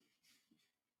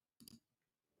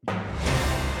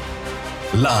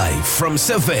Live from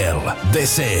Seville,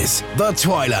 this is The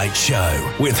Twilight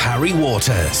Show with Harry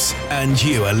Waters, and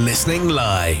you are listening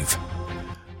live.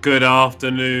 Good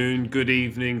afternoon, good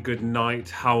evening, good night.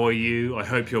 How are you? I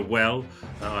hope you're well.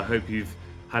 I hope you've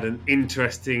had an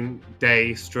interesting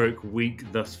day / week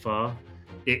thus far.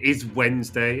 It is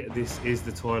Wednesday. This is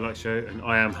The Twilight Show, and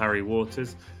I am Harry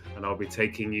Waters, and I'll be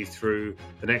taking you through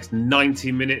the next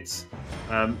 90 minutes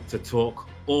to talk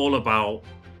all about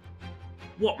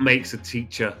what makes a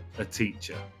teacher a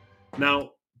teacher.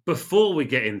 Now, before we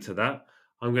get into that,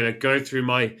 I'm going to go through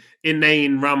my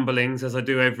inane ramblings as I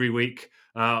do every week,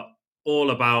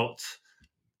 all about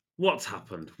what's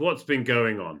happened, what's been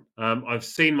going on. I've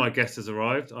seen my guest has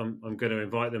arrived. I'm going to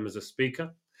invite them as a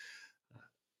speaker.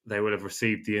 They will have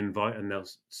received the invite and they'll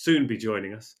soon be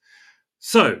joining us.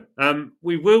 So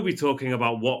we will be talking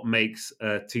about what makes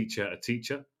a teacher a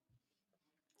teacher.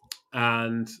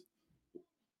 And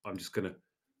I'm just going to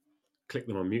click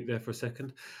them on mute there for a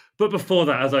second. But before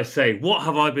that, as I say, what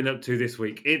have I been up to this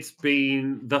week? It's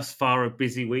been thus far a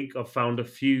busy week. I've found a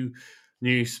few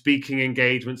new speaking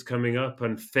engagements coming up,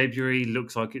 and February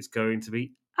looks like it's going to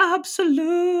be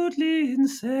absolutely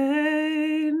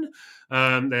insane.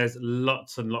 There's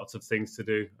lots and lots of things to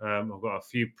do. I've got a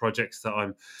few projects that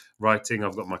I'm writing.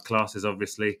 I've got my classes,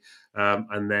 obviously,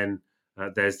 and then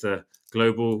there's the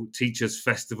Global Teachers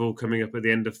Festival coming up at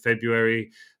the end of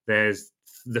February. There's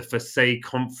the FASE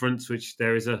conference, which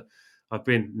I've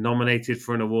been nominated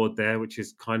for an award there, which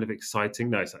is kind of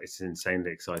exciting. No, it's insanely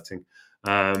exciting.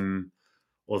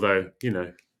 Although,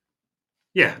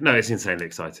 it's insanely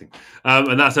exciting.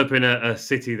 And that's up in a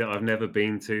city that I've never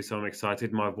been to, so I'm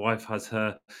excited. My wife has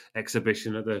her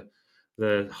exhibition at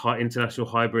the International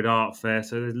Hybrid Art Fair,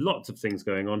 so there's lots of things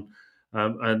going on.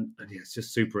 And it's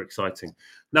just super exciting.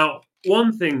 Now,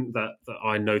 one thing that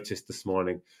I noticed this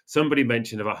morning, somebody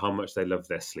mentioned about how much they love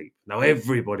their sleep. Now,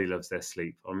 everybody loves their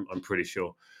sleep, I'm pretty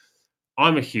sure.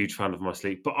 I'm a huge fan of my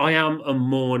sleep, but I am a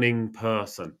morning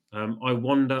person. I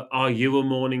wonder, are you a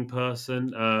morning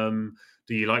person?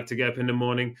 Do you like to get up in the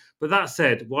morning? But that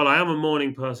said, while I am a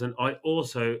morning person, I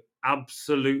also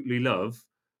absolutely love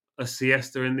a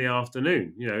siesta in the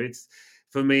afternoon.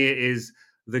 For me, it is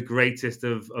the greatest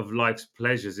of life's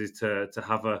pleasures is to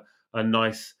have a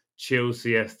nice chill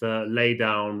siesta, lay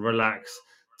down, relax,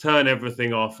 turn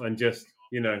everything off, and just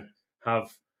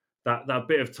have that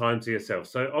bit of time to yourself.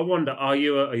 So I wonder, are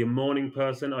you a morning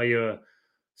person? Are you a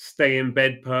stay in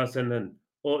bed person,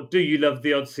 or do you love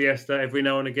the odd siesta every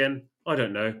now and again? I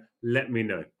don't know. Let me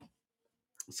know.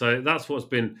 So that's what's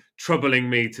been troubling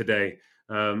me today,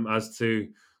 as to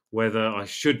whether I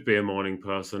should be a morning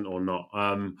person or not,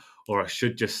 or I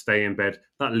should just stay in bed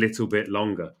that little bit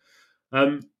longer.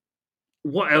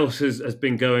 What else has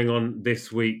been going on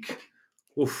this week?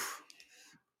 Oof.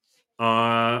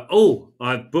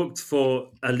 I've booked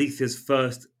for Alethea's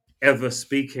first ever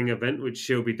speaking event, which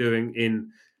she'll be doing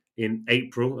in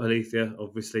April. Alethea,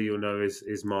 obviously, you'll know,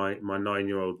 is my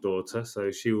 9-year-old daughter, so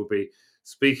she will be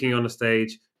speaking on a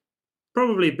stage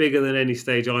probably bigger than any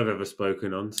stage I've ever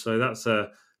spoken on. So that's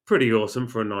pretty awesome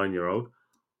for a 9-year-old.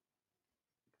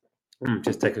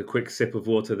 Just take a quick sip of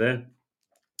water there.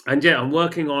 And yeah, I'm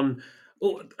working on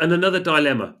and another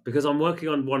dilemma, because I'm working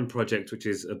on one project which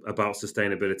is about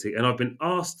sustainability, and I've been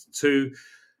asked to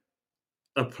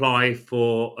apply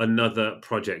for another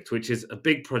project, which is a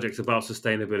big project about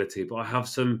sustainability, but I have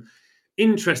some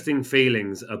interesting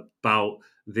feelings about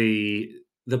the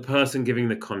person giving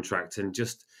the contract and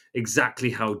just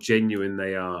exactly how genuine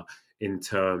they are in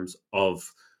terms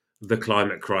of the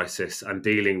climate crisis and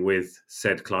dealing with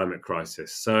said climate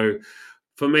crisis. So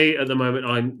for me at the moment,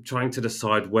 I'm trying to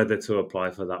decide whether to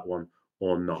apply for that one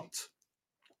or not.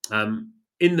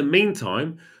 In the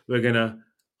meantime, we're going to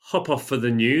hop off for the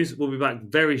news. We'll be back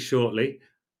very shortly,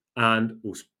 and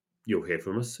you'll hear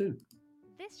from us soon.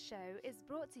 This show is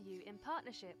brought to you in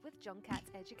partnership with John Catt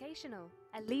Educational,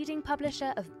 a leading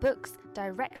publisher of books,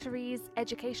 directories,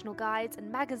 educational guides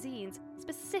and magazines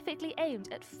specifically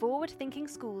aimed at forward-thinking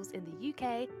schools in the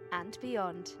UK and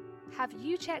beyond. Have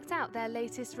you checked out their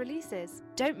latest releases?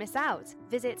 Don't miss out!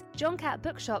 Visit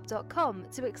johncattbookshop.com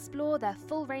to explore their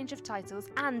full range of titles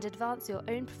and advance your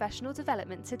own professional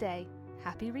development today.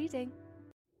 Happy reading!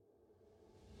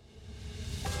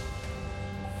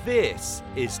 This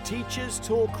is Teachers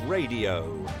Talk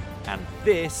Radio, and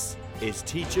this is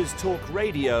Teachers Talk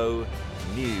Radio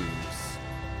News.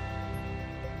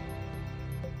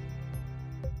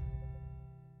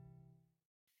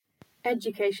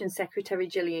 Education Secretary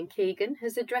Gillian Keegan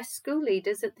has addressed school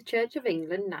leaders at the Church of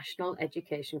England National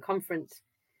Education Conference.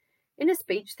 In a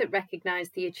speech that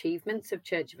recognised the achievements of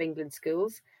Church of England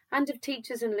schools and of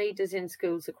teachers and leaders in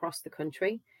schools across the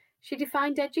country, she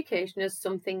defined education as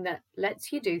something that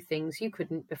lets you do things you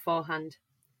couldn't beforehand.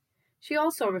 She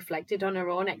also reflected on her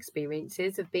own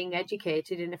experiences of being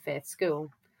educated in a faith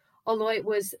school, although it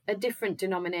was a different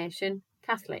denomination,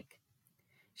 Catholic.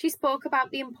 She spoke about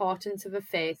the importance of a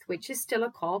faith which is still a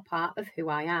core part of who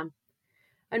I am,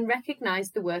 and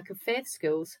recognised the work of faith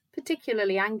schools,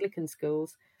 particularly Anglican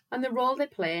schools, and the role they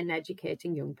play in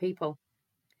educating young people.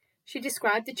 She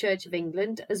described the Church of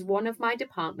England as one of my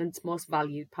department's most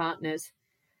valued partners,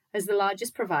 as the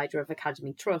largest provider of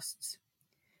academy trusts.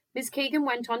 Ms. Keegan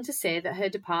went on to say that her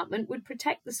department would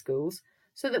protect the schools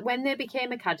so that when they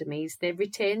became academies, they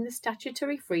retained the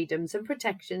statutory freedoms and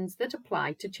protections that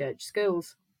apply to church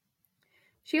schools.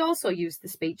 She also used the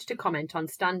speech to comment on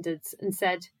standards and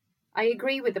said, "I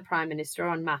agree with the Prime Minister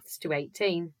on Maths to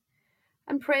 18,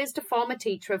 and praised a former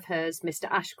teacher of hers,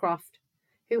 Mr. Ashcroft,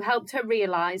 who helped her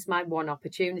realise my one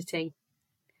opportunity."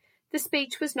 The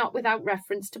speech was not without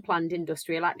reference to planned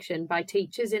industrial action by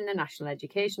teachers in the National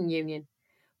Education Union,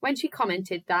 when she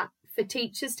commented that, for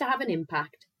teachers to have an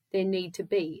impact, they need to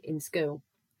be in school,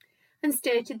 and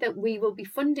stated that we will be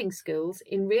funding schools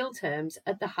in real terms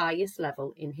at the highest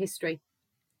level in history.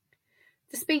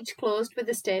 The speech closed with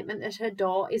a statement that her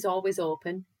door is always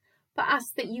open, but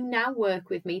asked that you now work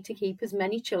with me to keep as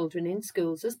many children in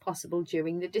schools as possible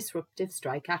during the disruptive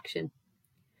strike action.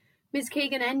 Ms.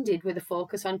 Keegan ended with a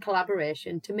focus on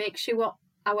collaboration to make sure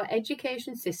our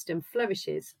education system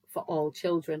flourishes for all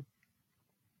children.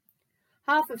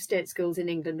 Half of state schools in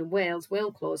England and Wales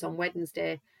will close on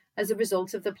Wednesday as a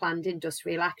result of the planned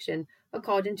industrial action,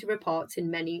 according to reports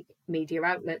in many media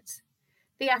outlets.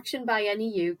 The action by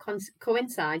NEU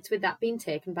coincides with that being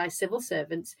taken by civil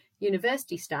servants,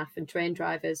 university staff and train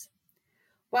drivers.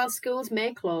 While schools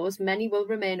may close, many will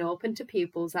remain open to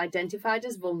pupils identified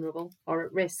as vulnerable or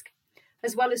at risk,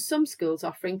 as well as some schools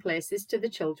offering places to the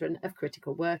children of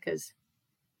critical workers.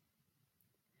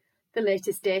 The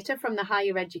latest data from the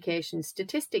Higher Education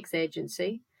Statistics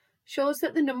Agency shows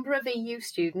that the number of EU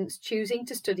students choosing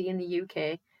to study in the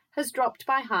UK has dropped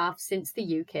by half since the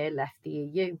UK left the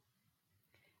EU.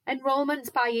 Enrolments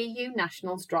by EU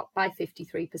nationals dropped by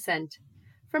 53%,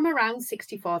 from around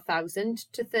 64,000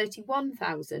 to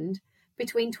 31,000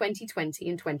 between 2020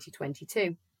 and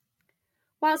 2022.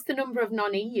 Whilst the number of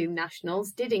non-EU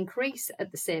nationals did increase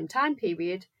at the same time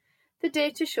period, the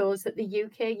data shows that the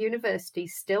UK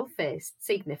universities still faced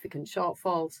significant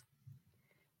shortfalls.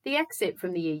 The exit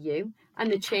from the EU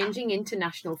and the changing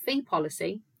international fee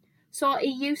policy saw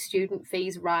EU student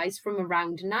fees rise from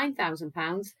around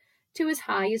 £9,000 to as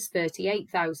high as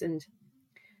 £38,000.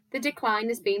 The decline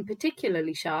has been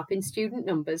particularly sharp in student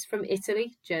numbers from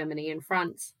Italy, Germany and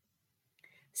France.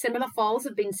 Similar falls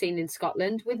have been seen in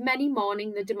Scotland, with many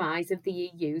mourning the demise of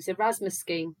the EU's Erasmus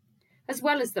scheme, as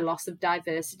well as the loss of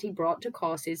diversity brought to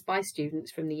courses by students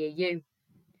from the EU.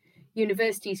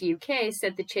 Universities UK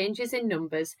said the changes in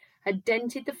numbers had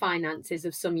dented the finances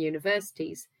of some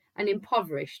universities and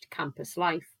impoverished campus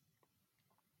life.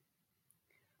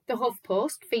 The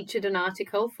HuffPost featured an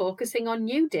article focusing on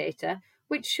new data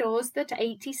which shows that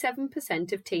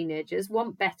 87% of teenagers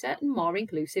want better and more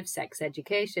inclusive sex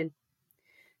education.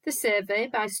 The survey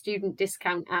by student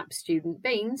discount app Student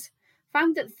Beans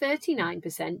found that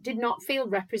 39% did not feel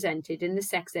represented in the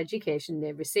sex education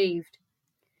they received.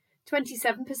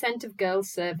 27% of girls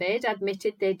surveyed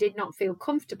admitted they did not feel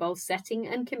comfortable setting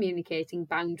and communicating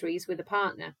boundaries with a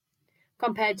partner,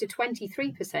 compared to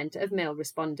 23% of male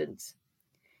respondents.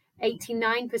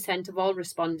 89% of all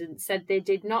respondents said they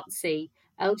did not see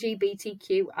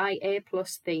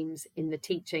LGBTQIA+ themes in the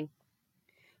teaching.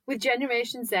 With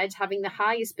Generation Z having the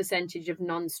highest percentage of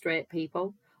non-straight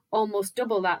people, almost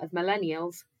double that of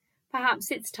millennials, perhaps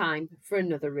it's time for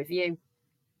another review.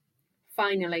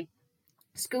 Finally,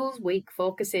 Schools Week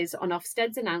focuses on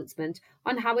Ofsted's announcement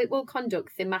on how it will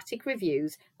conduct thematic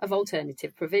reviews of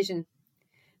alternative provision.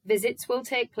 Visits will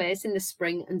take place in the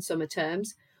spring and summer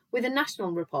terms, with a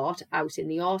national report out in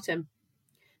the autumn.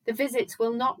 The visits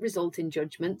will not result in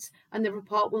judgments, and the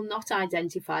report will not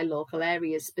identify local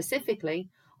areas specifically,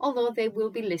 although they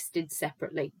will be listed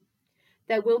separately.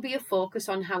 There will be a focus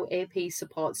on how AP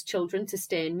supports children to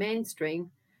stay in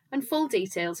mainstream, and full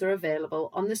details are available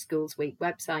on the Schools Week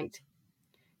website.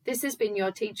 This has been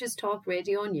your Teachers Talk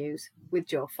Radio News with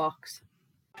Jo Fox.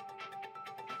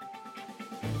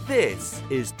 This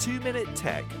is 2 Minute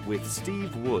Tech with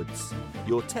Steve Woods,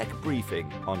 your tech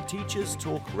briefing on Teachers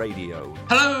Talk Radio.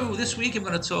 Hello, this week I'm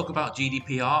going to talk about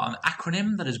GDPR, an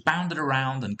acronym that has bounded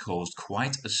around and caused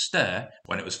quite a stir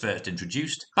when it was first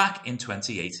introduced back in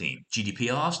 2018.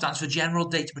 GDPR stands for General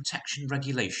Data Protection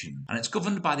Regulation, and it's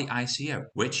governed by the ICO,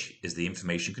 which is the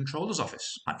Information Controller's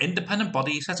Office, an independent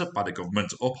body set up by the government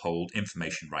to uphold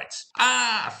information rights.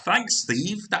 Thanks,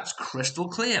 Steve. That's crystal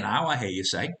clear now, I hear you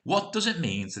say. What does it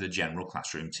mean to the general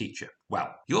classroom teacher?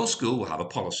 Well, your school will have a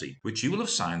policy, which you will have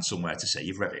signed somewhere to say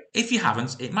you've read it. If you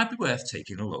haven't, it might be worth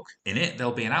taking a look. In it,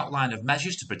 there'll be an outline of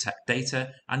measures to protect data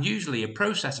and usually a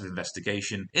process of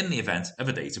investigation in the event of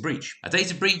a data breach. A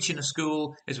data breach in a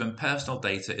school is when personal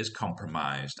data is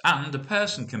compromised and a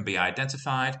person can be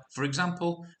identified, for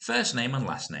example, first name and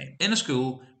last name. In a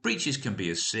school, breaches can be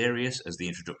as serious as the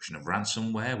introduction of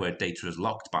ransomware, where data is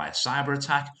locked by a cyber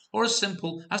attack, or as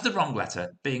simple as the wrong letter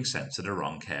being sent to the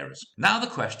wrong carers. Now the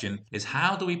question is,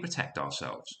 how do we protect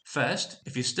ourselves? First,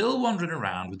 if you're still wandering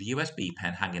around with a USB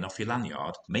pen hanging off your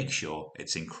lanyard, make sure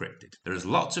it's encrypted. There is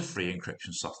lots of free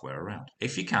encryption software around.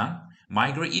 If you can,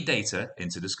 migrate your data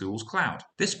into the school's cloud.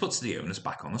 This puts the onus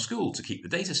back on the school to keep the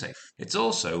data safe. It's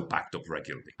also backed up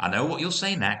regularly. I know what you'll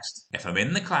say next. If I'm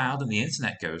in the cloud and the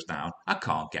internet goes down, I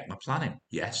can't get my plan in.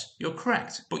 Yes, you're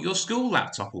correct, but your school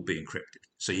laptop will be encrypted,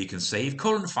 so you can save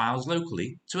current files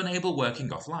locally to enable working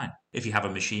offline. If you have a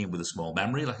machine with a small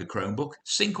memory like a Chromebook,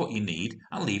 sync what you need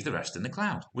and leave the rest in the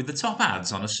cloud. With the top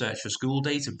ads on a search for school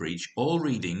data breach all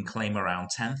reading claim around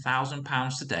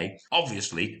 £10,000 today,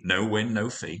 obviously no win, no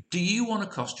fee, do you want to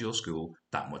cost your school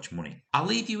that much money? I'll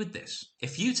leave you with this.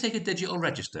 If you take a digital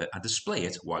register and display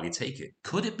it while you take it,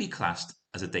 could it be classed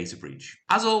as a data breach?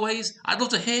 As always, I'd love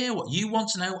to hear what you want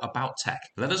to know about tech.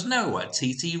 Let us know at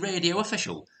TT Radio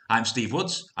Official. I'm Steve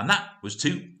Woods, and that was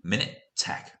 2 Minute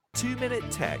Tech. 2 Minute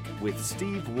Tech with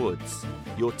Steve Woods,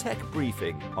 your tech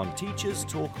briefing on Teachers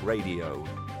Talk Radio.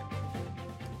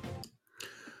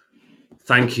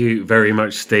 Thank you very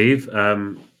much, Steve.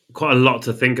 Quite a lot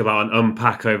to think about and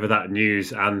unpack over that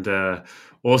news, and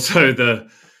also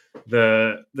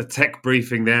the tech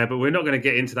briefing there. But we're not going to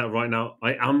get into that right now.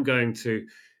 I am going to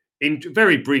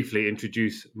very briefly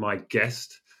introduce my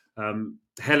guest.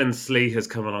 Helen Slee has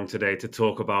come along today to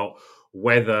talk about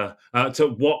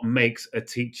what makes a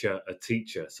teacher a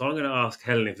teacher. So I'm going to ask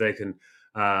Helen if they can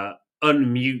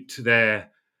unmute their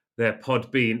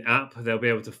Podbean app. They'll be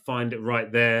able to find it right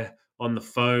there on the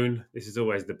phone. This is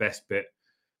always the best bit,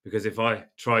 because if I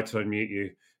try to unmute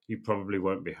you, you probably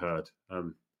won't be heard.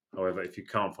 However, if you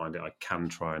can't find it, I can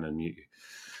try and unmute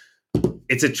you.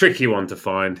 It's a tricky one to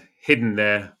find, hidden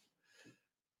there.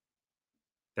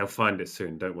 They'll find it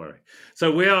soon, don't worry. So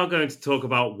we are going to talk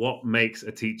about what makes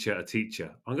a teacher a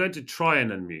teacher. I'm going to try and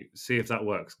unmute, see if that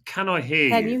works. Can I hear you?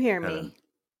 Can you hear Helen? me?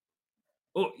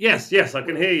 Oh, yes, I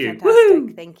can hear you. Fantastic,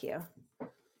 Woo-hoo! thank you.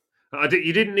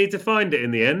 You didn't need to find it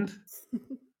in the end.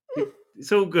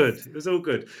 It's all good. It was all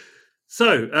good.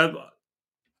 So,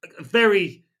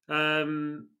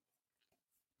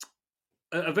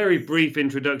 a very brief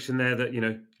introduction there. That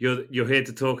you're here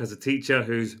to talk as a teacher.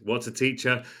 What's a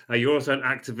teacher? You're also an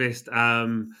activist,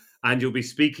 and you'll be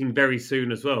speaking very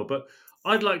soon as well. But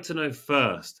I'd like to know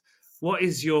first, what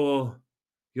is your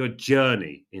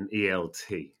journey in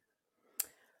ELT?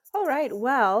 All right,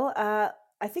 well,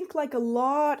 I think like a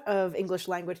lot of English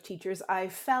language teachers, I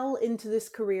fell into this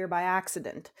career by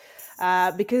accident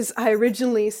because I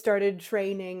originally started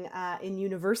training in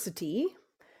university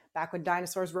back when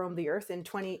dinosaurs roamed the earth in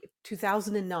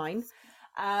 2009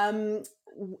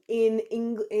 in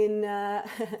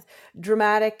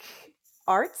dramatic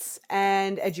arts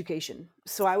and education.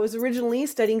 So I was originally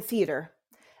studying theater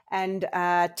and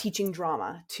teaching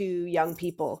drama to young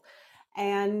people.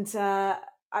 And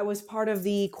I was part of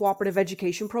the cooperative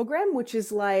education program, which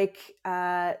is like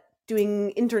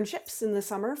doing internships in the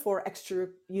summer for extra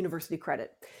university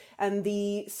credit. And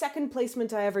the second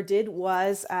placement I ever did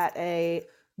was at a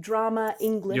drama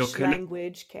English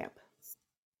language camp.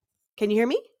 Can you hear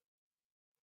me?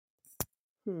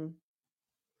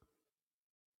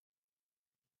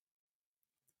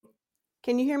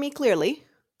 Can you hear me clearly?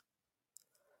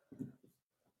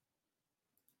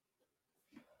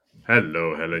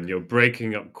 Hello, Helen. You're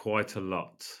breaking up quite a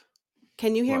lot.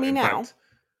 Can you hear me now? Fact,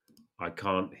 I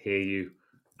can't hear you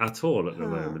at all at the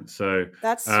moment. So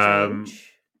that's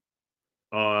strange.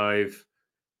 I've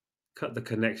cut the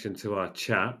connection to our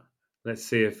chat. Let's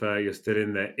see if you're still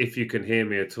in there. If you can hear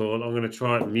me at all, I'm going to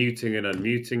try muting and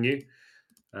unmuting you.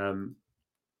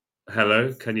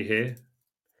 Hello, can you hear?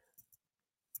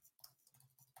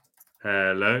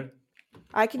 Hello?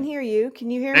 I can hear you. Can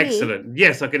you hear me? Excellent.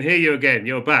 Yes, I can hear you again.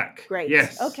 You're back. Great.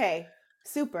 Yes. Okay.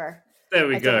 Super. There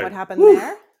we I go. don't know what happened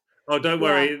there. Oh, don't Yeah.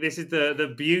 worry. This is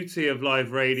the beauty of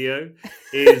live radio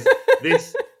is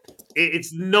this.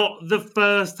 It's not the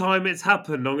first time it's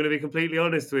happened. I'm going to be completely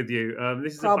honest with you.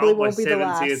 This is Probably about my won't be the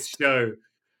 70th last. show.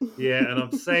 Yeah, and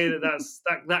I'm saying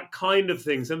that kind of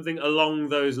thing, something along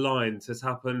those lines has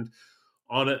happened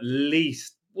on at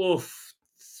least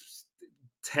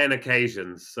 10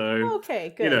 occasions. So,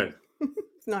 Okay, good. you know,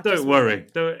 Not don't just worry.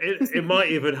 one. It might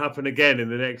even happen again in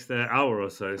the next hour or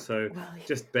so. So Well,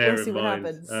 just bear we'll see in what mind.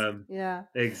 happens. Yeah.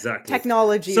 Exactly.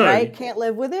 Technology, So- right? Can't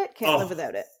live with it. Can't live Oh.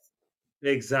 without it.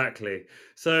 Exactly.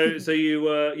 So you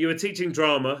were teaching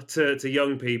drama to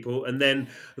young people, and then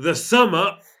the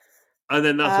summer, and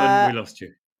then that's when we lost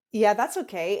you. Yeah, that's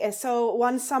okay. So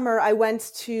one summer I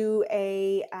went to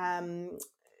a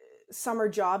summer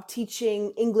job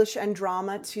teaching English and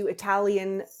drama to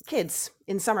Italian kids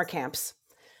in summer camps.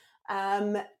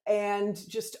 And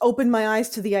just opened my eyes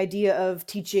to the idea of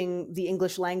teaching the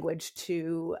English language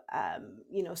to,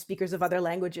 speakers of other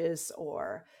languages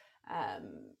or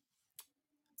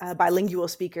bilingual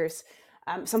speakers,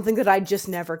 something that I'd just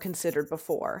never considered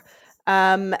before.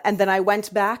 And then I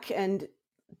went back and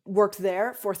worked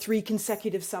there for 3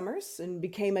 consecutive summers and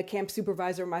became a camp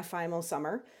supervisor my final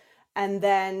summer. And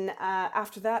then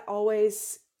after that,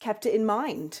 always kept it in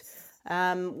mind.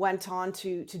 Went on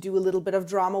to do a little bit of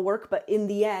drama work, but in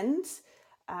the end,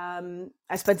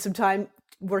 I spent some time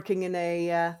working in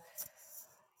a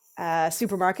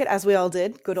supermarket, as we all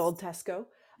did, good old Tesco.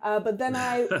 But then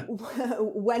I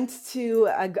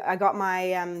I got my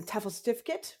TEFL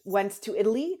certificate, went to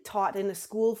Italy, taught in a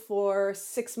school for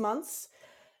 6 months,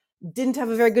 didn't have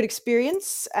a very good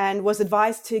experience, and was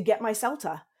advised to get my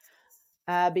CELTA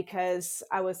because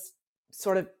I was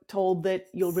sort of told that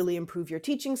you'll really improve your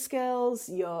teaching skills,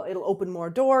 it'll open more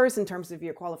doors in terms of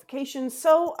your qualifications.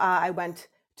 So I went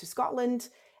to Scotland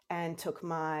and took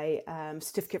my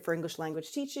certificate for English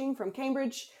language teaching from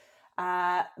Cambridge.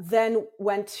 Then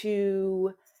went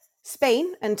to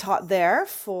Spain and taught there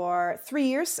for 3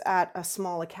 years at a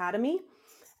small academy,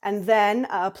 and then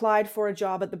applied for a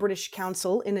job at the British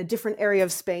Council in a different area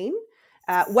of Spain.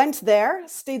 Went there,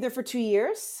 stayed there for 2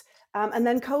 years, and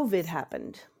then COVID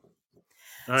happened.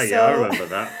 Oh, yeah, I remember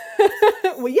that.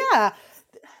 Well, yeah.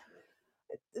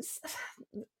 It's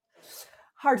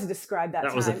hard to describe that That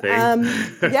time. was a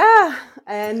thing. Yeah.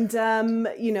 And,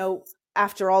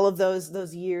 after all of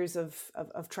those years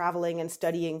of traveling and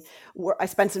studying, I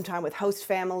spent some time with host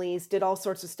families, did all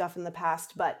sorts of stuff in the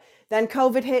past, but then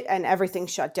COVID hit and everything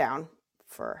shut down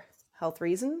for health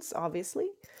reasons, obviously.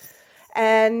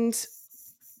 And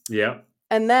Yeah.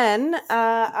 and then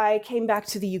I came back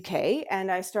to the UK and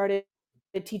I started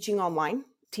teaching online,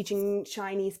 teaching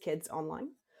Chinese kids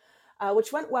online,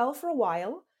 which went well for a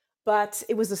while, but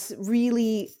it was a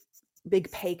really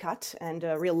big pay cut and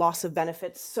a real loss of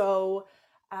benefits. So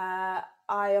I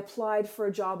applied for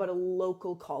a job at a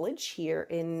local college here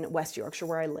in West Yorkshire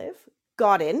where I live,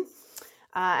 got in,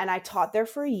 and I taught there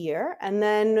for a year. And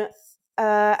then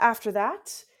after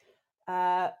that,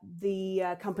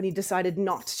 the company decided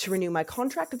not to renew my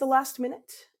contract at the last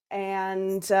minute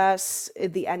and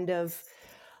at the end of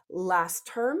last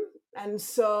term. And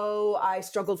so I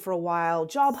struggled for a while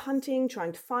job hunting,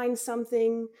 trying to find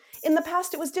something. In the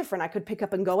past, it was different. I could pick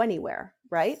up and go anywhere,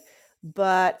 right?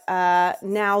 But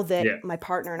now that my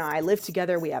partner and I live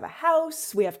together, we have a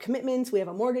house, we have commitments, we have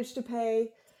a mortgage to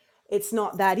pay. It's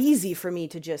not that easy for me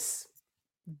to just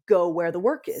go where the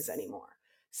work is anymore.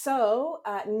 So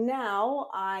now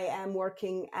I am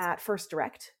working at First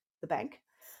Direct, the bank.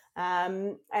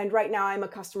 And right now I'm a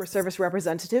customer service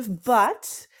representative,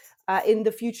 but in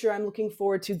the future, I'm looking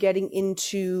forward to getting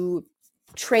into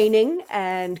training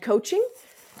and coaching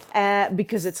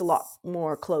because it's a lot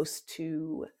more close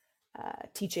to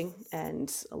teaching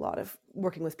and a lot of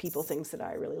working with people, things that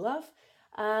I really love,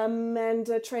 and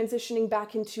transitioning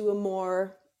back into a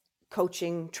more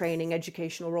coaching, training,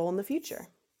 educational role in the future.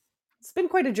 It's been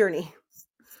quite a journey.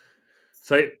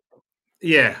 So,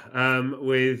 yeah,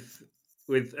 with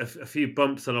a few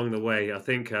bumps along the way, I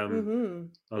think a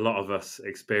lot of us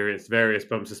experienced various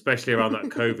bumps, especially around that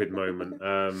COVID moment.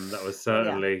 That was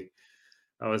certainly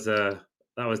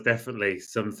that was definitely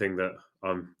something that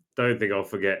I don't think I'll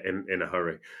forget in a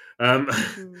hurry.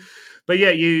 But yeah,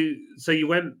 you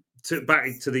went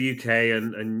back to the UK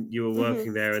and you were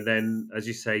working there, and then, as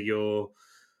you say, your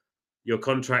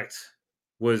contract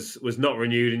was not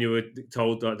renewed, and you were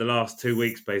told like the last 2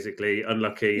 weeks, basically,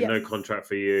 unlucky, no contract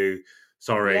for you.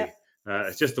 Sorry,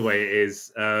 it's just the way it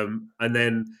is. And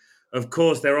then Of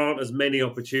course, there aren't as many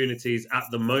opportunities at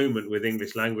the moment with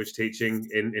English language teaching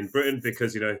in Britain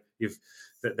because,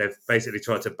 they've basically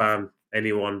tried to ban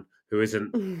anyone who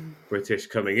isn't British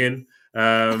coming in.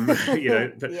 But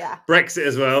Yeah. Brexit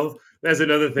as well. There's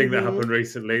another thing that Mhm. happened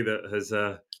recently that has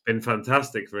been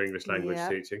fantastic for English language Yep.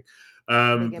 teaching, Big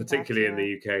impact, particularly in yeah.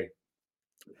 the UK.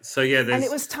 So yeah, And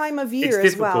it was time of it's year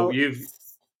as difficult. well,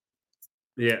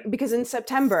 Yeah, because in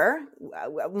September,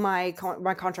 my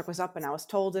contract was up, and I was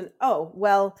told, and oh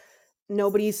well,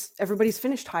 everybody's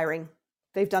finished hiring.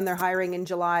 They've done their hiring in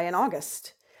July and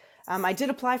August. I did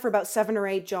apply for about 7 or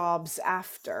 8 jobs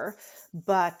after,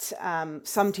 but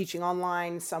some teaching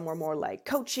online, some were more like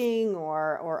coaching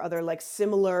or other like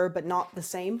similar but not the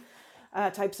same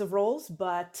types of roles.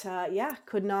 But yeah,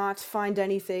 could not find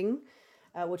anything,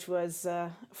 which was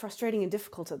frustrating and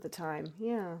difficult at the time.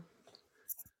 Yeah.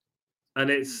 and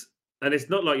it's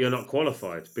not like you're not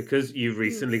qualified because you've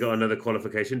recently got another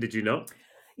qualification, did you not?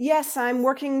 Yes, I'm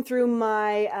working through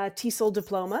my TESOL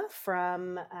diploma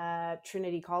from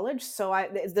Trinity College. So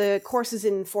the course is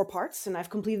in 4 parts, and I've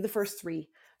completed the first 3.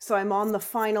 So I'm on the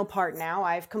final part now.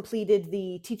 I've completed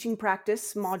the teaching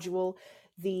practice module.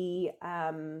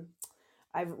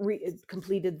 I've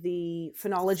completed the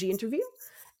phonology interview,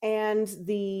 and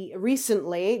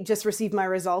recently just received my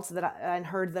results and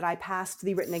heard that I passed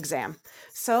the written exam.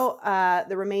 So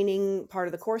the remaining part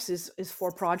of the course is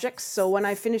 4 projects. So when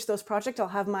I finish those projects, I'll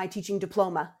have my teaching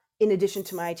diploma in addition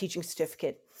to my teaching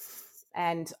certificate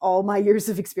and all my years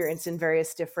of experience in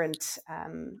various different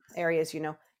areas,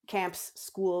 camps,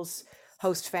 schools,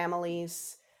 host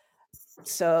families.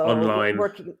 So Online.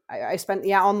 I spent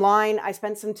online. I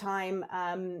spent some time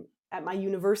at my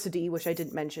university, which I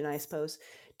didn't mention, I suppose,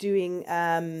 doing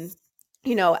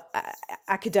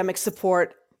academic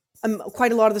support.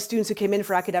 Quite a lot of the students who came in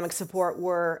for academic support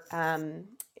were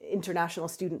international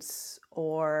students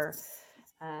or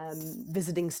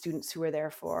visiting students who were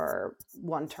there for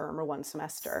 1 term or 1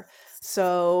 semester.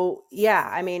 So yeah,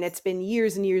 I mean, it's been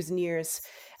years and years and years.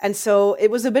 And so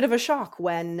it was a bit of a shock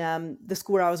when the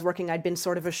school where I was working, I'd been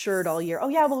sort of assured all year, oh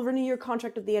yeah, we'll renew your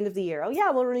contract at the end of the year. Oh yeah,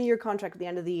 we'll renew your contract at the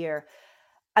end of the year.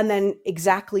 And then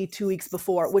exactly 2 weeks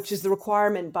before, which is the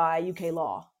requirement by UK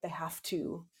law, they have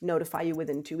to notify you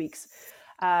within 2 weeks.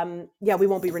 Yeah, we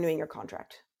won't be renewing your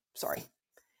contract. Sorry.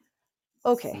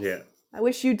 Okay. Yeah. I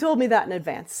wish you told me that in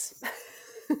advance.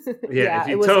 Yeah, if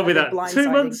you told me that 2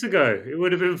 months ago, it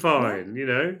would have been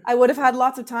fine, I would have had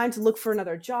lots of time to look for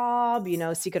another job,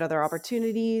 seek out other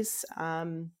opportunities.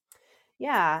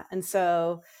 Yeah, and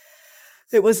so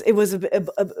it was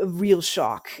a real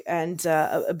shock and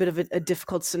a bit of a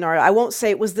difficult scenario. I won't say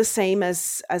it was the same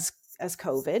as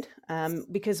COVID,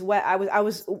 because I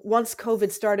was once COVID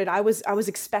started, I was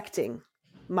expecting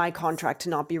my contract to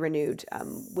not be renewed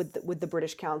with the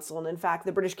British Council. And in fact,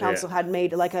 the British Council had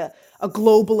made like a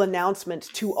global announcement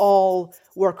to all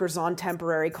workers on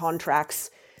temporary contracts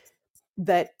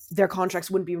that their contracts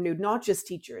wouldn't be renewed, not just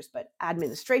teachers, but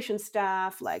administration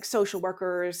staff, like social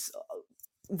workers,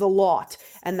 the lot.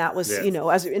 And that was,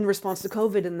 as in response to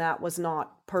COVID, and that was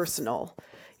not personal.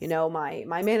 My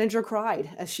manager cried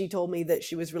as she told me that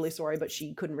she was really sorry, but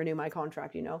she couldn't renew my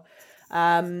contract,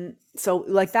 so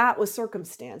like that was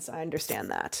circumstance. I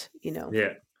understand that,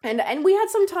 Yeah. And we had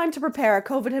some time to prepare.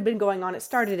 COVID had been going on. It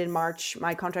started in March.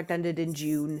 My contract ended in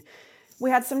June. We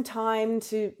had some time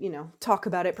to, talk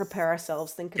about it, prepare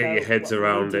ourselves, think about it. Get your heads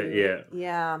around it. Yeah.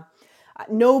 Yeah.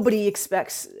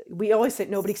 We always say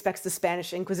nobody expects the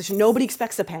Spanish Inquisition. Nobody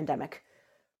expects a pandemic,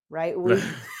 right? We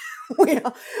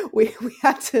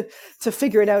had to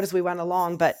figure it out as we went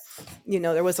along. But,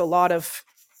 there was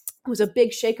it was a big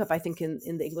shakeup, I think,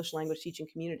 in the English language teaching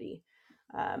community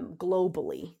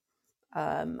globally.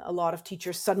 A lot of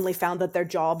teachers suddenly found that their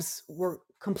jobs were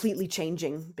completely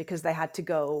changing because they had to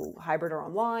go hybrid or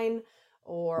online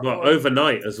or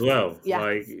overnight as well. Yeah.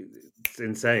 Like, it's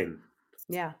insane.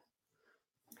 Yeah.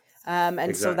 And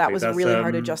Exactly. So that was a really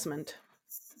hard adjustment.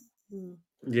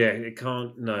 Yeah,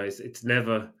 it's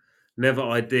never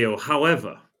ideal.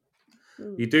 However,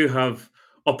 you do have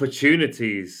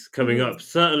opportunities coming up,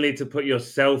 certainly to put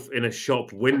yourself in a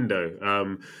shop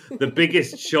window, the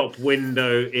biggest shop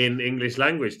window in English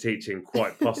language teaching,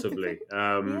 quite possibly,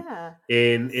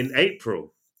 in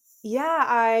April. Yeah,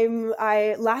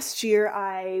 I last year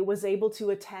I was able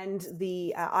to attend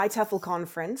the ITEFL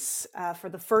conference for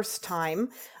the first time.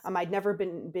 I'd never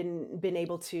been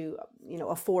able to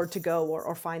afford to go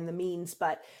or find the means,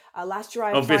 but last year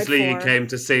I you came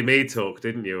to see me talk,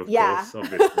 didn't you? Of course,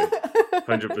 obviously,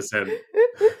 100%.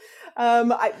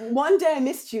 One day I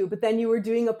missed you, but then you were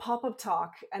doing a pop-up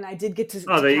talk, and I did get to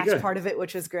there you catch go. part of it,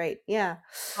 which was great. Yeah.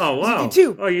 Oh, You wow. did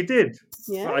too. Oh, you did?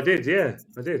 Yeah. I did, yeah.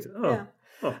 I did. Oh, Yeah.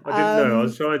 oh, I didn't know. I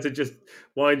was trying to just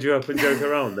wind you up and joke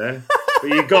around there. But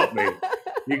you got me.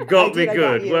 You got me I got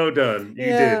good. you. Well done. You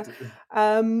Yeah.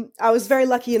 did. I was very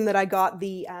lucky in that I got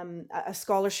a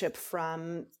scholarship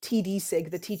from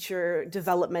TDSIG, the Teacher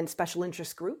Development Special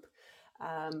Interest Group.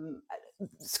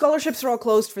 Scholarships are all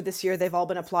closed for this year. They've all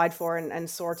been applied for and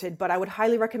sorted, but I would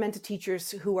highly recommend to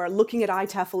teachers who are looking at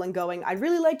ITEFL and going, I'd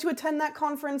really like to attend that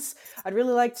conference. I'd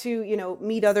really like to,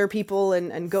 meet other people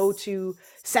and go to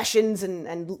sessions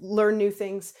and learn new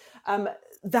things.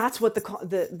 That's what that's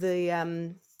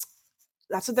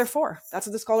what they're for. That's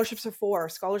what the scholarships are for.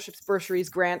 Scholarships, bursaries,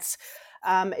 grants.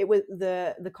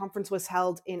 The conference was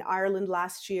held in Ireland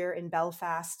last year in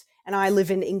Belfast, and I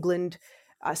live in England.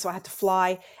 So I had to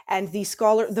fly, and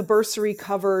the bursary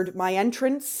covered my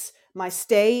entrance, my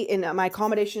stay in my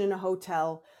accommodation in a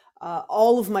hotel,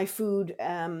 all of my food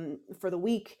for the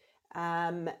week,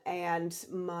 and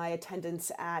my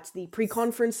attendance at the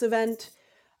pre-conference event.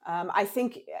 I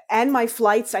think, and my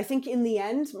flights. I think in the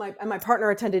end, my partner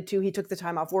attended too. He took the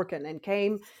time off work and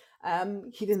came.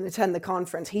 He didn't attend the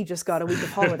conference. He just got a week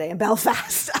of holiday in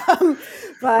Belfast.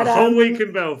 But a whole week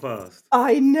in Belfast.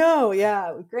 I know,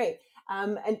 yeah, great.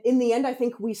 And in the end, I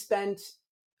think we spent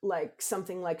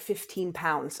something like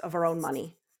 £15 of our own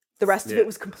money. The rest of it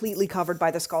was completely covered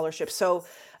by the scholarship. So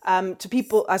to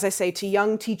people, as I say, to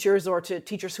young teachers or to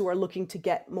teachers who are looking to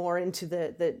get more into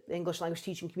the English language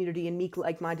teaching community and meet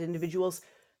like-minded individuals,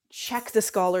 check the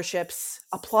scholarships,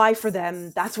 apply for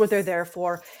them. That's what they're there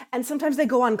for. And sometimes they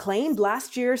go unclaimed.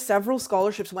 Last year, several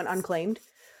scholarships went unclaimed.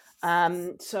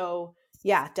 So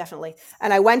yeah, definitely.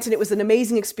 And I went, and it was an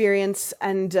amazing experience.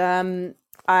 And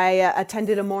I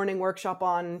attended a morning workshop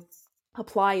on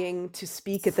applying to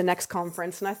speak at the next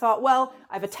conference. And I thought, well,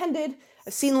 I've attended,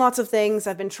 I've seen lots of things.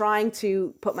 I've been trying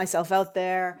to put myself out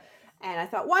there. And I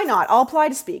thought, why not? I'll apply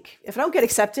to speak. If I don't get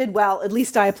accepted, well, at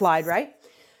least I applied, right?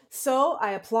 So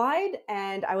I applied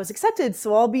and I was accepted.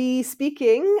 So I'll be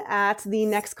speaking at the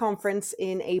next conference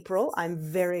in April. I'm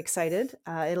very excited.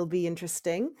 It'll be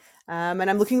interesting. And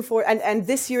I'm looking forward, and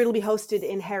this year it'll be hosted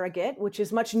in Harrogate, which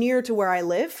is much nearer to where I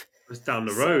live. It's down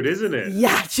the road, isn't it?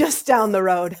 Yeah, just down the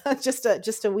road, just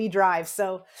a wee drive.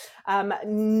 So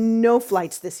no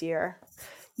flights this year.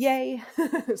 Yay.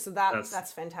 So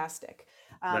that's fantastic.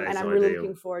 And I'm really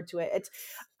looking forward to it.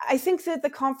 I think that the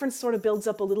conference sort of builds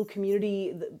up a little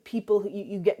community. People,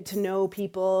 you get to know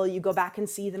people, you go back and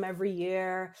see them every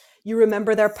year. You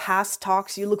remember their past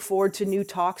talks, you look forward to new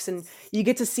talks, and you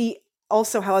get to see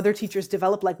also how other teachers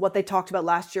develop, like what they talked about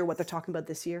last year, what they're talking about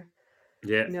this year.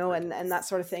 Yeah. And that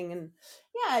sort of thing. And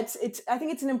yeah, I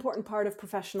think it's an important part of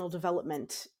professional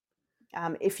development.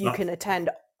 If you can attend,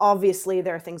 obviously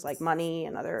there are things like money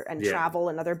and travel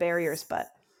and other barriers, but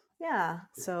yeah.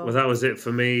 So well, that was it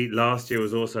for me. Last year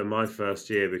was also my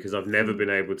first year because I've never been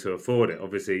able to afford it.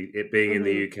 Obviously, it being in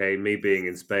the UK, me being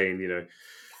in Spain,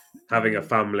 having a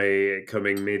family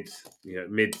coming mid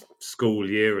school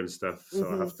year and stuff.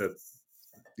 So I have to,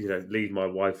 leave my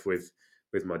wife with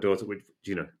my daughter, which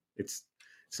it's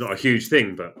not a huge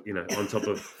thing, but on top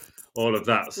of all of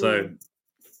that. So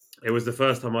it was the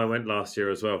first time I went last year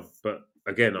as well. But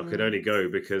again, I could only go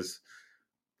because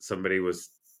somebody was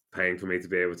paying for me to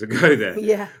be able to go there.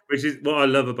 Yeah. Which is what I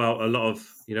love about a lot of,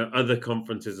 other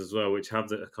conferences as well, which have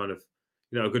the kind of,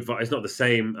 a good vibe. It's not the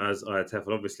same as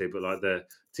IATEFL, obviously, but like the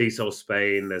TESOL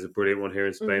Spain, there's a brilliant one here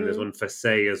in Spain. There's one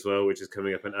FESE as well, which is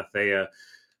coming up in Athea.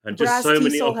 And just so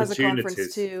many TESOL has a conference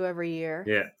opportunities too every year.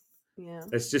 Yeah. Yeah.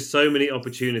 There's just so many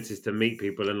opportunities to meet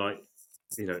people, and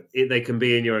they can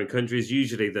be in your own countries.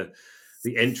 Usually the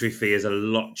entry fee is a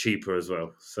lot cheaper as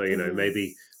well. So,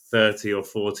 maybe 30 or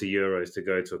 40 euros to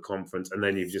go to a conference, and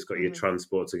then you've just got your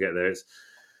transport to get there.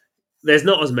 There's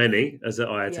not as many as at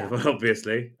IATEFL,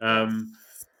 obviously,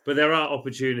 but there are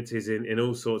opportunities in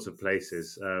all sorts of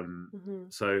places.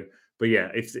 So, but yeah,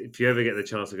 if you ever get the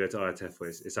chance to go to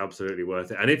IATEFL, it's absolutely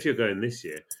worth it. And if you're going this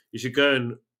year, you should go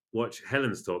and watch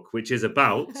Helen's talk, which is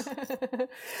about.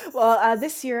 Well,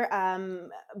 this year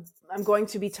I'm going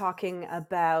to be talking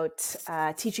about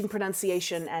teaching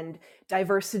pronunciation and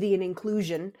diversity and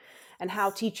inclusion, and how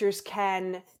teachers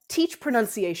can teach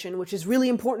pronunciation, which is really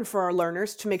important for our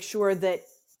learners to make sure that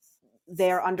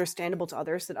they are understandable to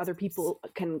others, that other people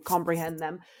can comprehend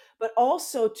them, but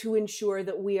also to ensure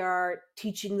that we are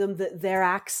teaching them that their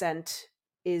accent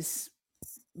is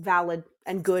valid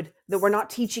and good, that we're not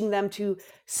teaching them to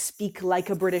speak like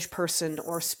a British person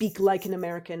or speak like an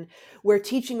American. We're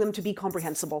teaching them to be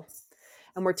comprehensible,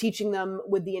 and we're teaching them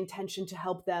with the intention to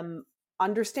help them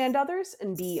understand others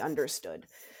and be understood.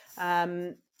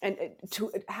 And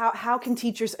how can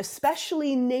teachers,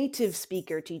 especially native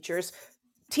speaker teachers,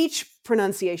 teach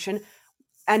pronunciation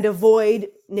and avoid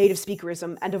native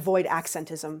speakerism and avoid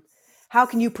accentism? How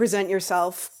can you present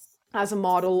yourself as a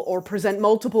model or present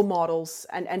multiple models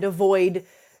and avoid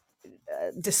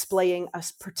displaying a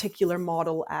particular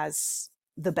model as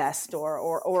the best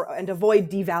and avoid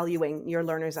devaluing your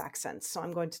learners' accents? So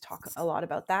I'm going to talk a lot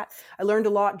about that. I learned a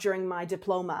lot during my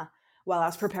diploma while I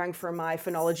was preparing for my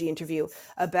phonology interview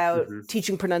about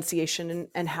teaching pronunciation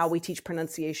and how we teach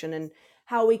pronunciation and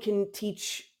how we can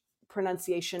teach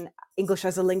pronunciation English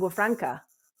as a lingua franca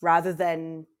rather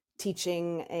than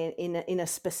teaching in a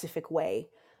specific way.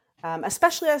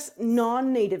 Especially as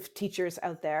non-native teachers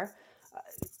out there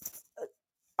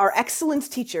are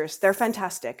excellent teachers. They're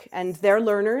fantastic. And their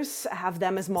learners have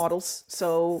them as models.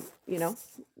 So,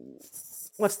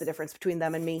 what's the difference between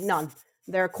them and me? None.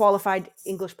 They're a qualified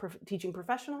English teaching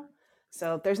professional.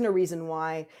 So there's no reason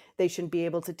why they shouldn't be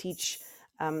able to teach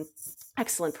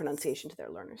excellent pronunciation to their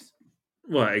learners.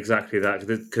 Well, exactly that,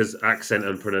 because accent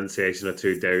and pronunciation are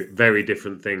two very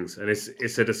different things. And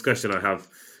it's a discussion I have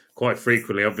quite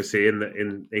frequently, obviously,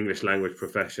 in English language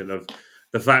profession, of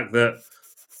the fact that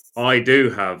I do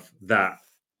have that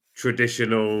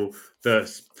traditional,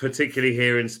 particularly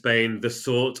here in Spain, the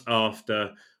sought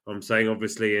after, I'm saying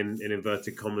obviously in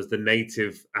inverted commas, the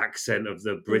native accent of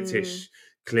the British,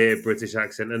 clear British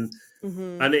accent. And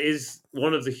it is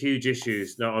one of the huge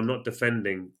issues. Now, I'm not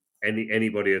defending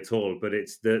anybody at all, but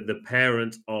it's the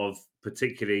parent of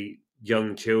particularly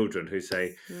young children who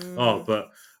say, oh, but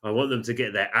I want them to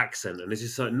get their accent. And it's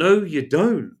just like, no, you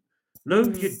don't. No,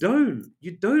 you don't.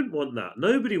 You don't want that.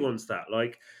 Nobody wants that.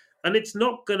 Like, and it's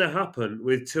not going to happen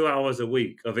with 2 hours a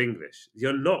week of English.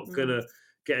 You're not going to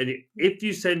get any. If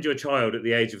you send your child at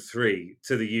the age of 3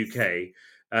 to the UK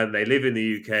and they live in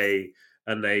the UK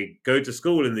and they go to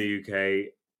school in the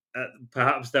UK,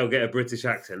 perhaps they'll get a British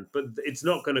accent, but it's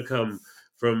not going to come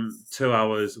from 2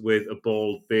 hours with a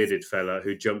bald, bearded fella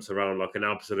who jumps around like an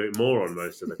absolute moron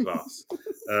most of the class.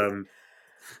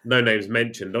 No names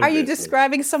mentioned, obviously. Are you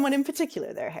describing someone in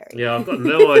particular there, Harry? Yeah, I've got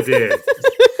no idea.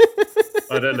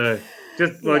 I don't know.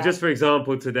 Just for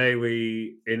example, today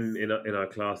we in our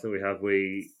class that we have,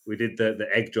 we did the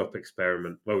egg drop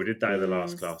experiment. Well, we did that in the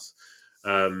last class,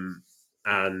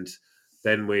 and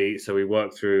then we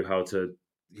worked through how to,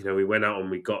 we went out and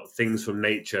we got things from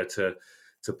nature to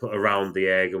put around the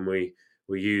egg, and we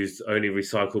used only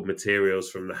recycled materials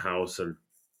from the house and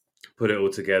put it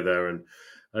all together and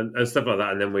stuff like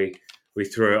that. And then we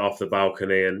threw it off the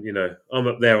balcony, and I'm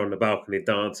up there on the balcony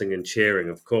dancing and cheering,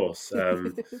 of course.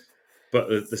 But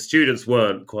the students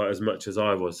weren't quite as much as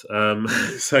I was.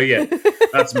 So yeah,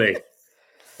 that's me.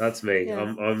 That's me.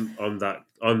 Yeah. I'm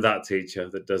that teacher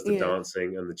that does the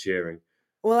dancing and the cheering.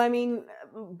 Well, I mean,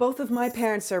 both of my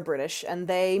parents are British, and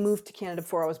they moved to Canada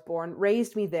before I was born,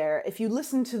 raised me there. If you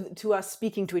listen to us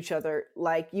speaking to each other,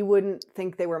 like, you wouldn't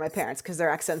think they were my parents because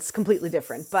their accent's completely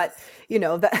different. But,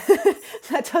 that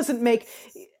that doesn't make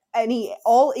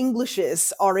all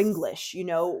Englishes are English,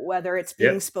 whether it's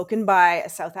being spoken by a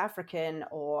South African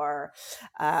or,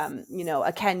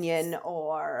 a Kenyan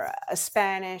or a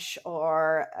Spanish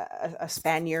or a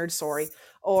Spaniard,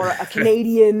 or a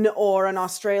Canadian or an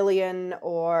Australian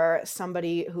or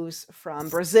somebody who's from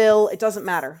Brazil. It doesn't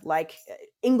matter. Like,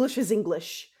 English is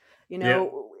English,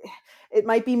 It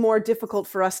might be more difficult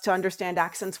for us to understand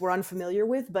accents we're unfamiliar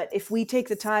with, but if we take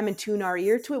the time and tune our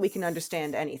ear to it, we can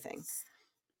understand anything.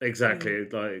 Exactly.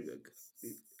 Like,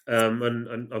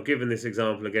 and I've given this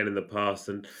example again in the past,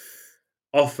 and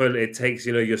often it takes,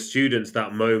 your students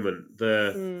that moment,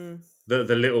 the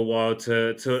little while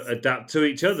to adapt to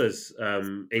each other's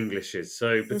Englishes.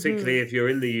 So particularly if you're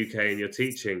in the UK and you're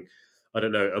teaching, I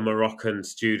don't know, a Moroccan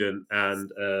student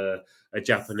and a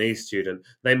Japanese student,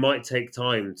 they might take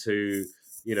time to,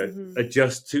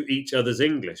 adjust to each other's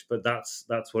English, but that's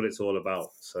what it's all about.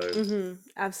 So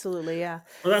absolutely, yeah.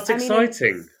 Well, that's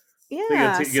exciting.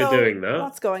 Yeah, you're doing that.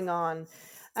 What's going on?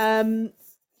 And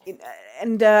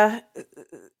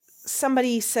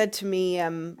somebody said to me a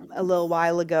little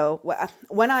while ago,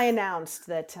 when I announced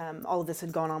that all of this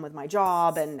had gone on with my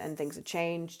job and things had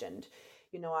changed, and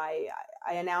I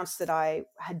announced that I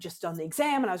had just done the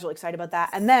exam, and I was really excited about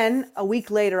that. And then a week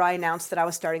later, I announced that I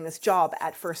was starting this job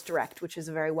at First Direct, which is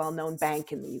a very well-known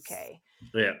bank in the UK.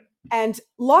 Yeah. And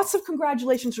lots of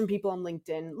congratulations from people on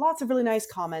LinkedIn, lots of really nice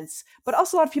comments, but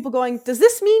also a lot of people going, does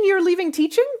this mean you're leaving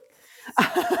teaching?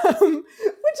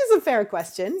 Which is a fair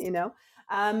question,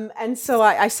 And so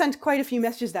I sent quite a few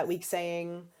messages that week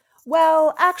saying,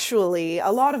 Well, actually,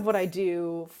 a lot of what I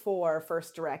do for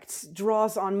First Direct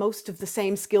draws on most of the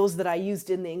same skills that I used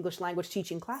in the English language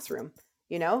teaching classroom.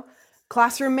 You know,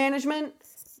 classroom management,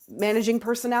 managing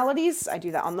personalities, I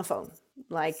do that on the phone.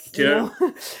 Like, Do you know,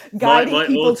 my guiding my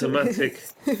people to.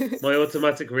 automatic my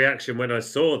automatic reaction when I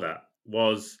saw that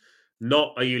was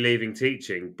not, "Are you leaving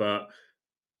teaching?" but,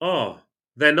 "Oh,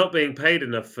 they're not being paid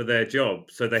enough for their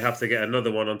job, so they have to get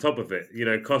another one on top of it."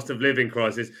 Cost of living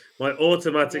crisis. My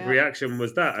automatic Yeah, reaction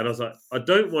was that, and I was like, "I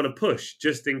don't want to push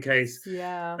just in case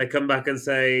yeah, they come back and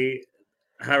say,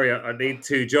 'Harry, I need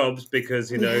 2 jobs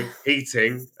because, yeah,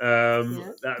 heating,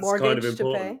 yeah. that's kind of Mortgage to important.'"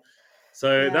 pay.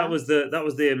 So Yeah, that was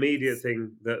the immediate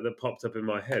thing that popped up in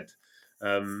my head,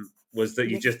 was that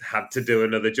you yeah, just had to do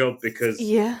another job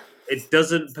because yeah. it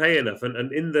doesn't pay enough.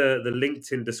 And in the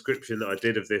LinkedIn description that I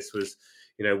did of this was,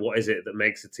 what is it that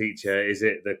makes a teacher? Is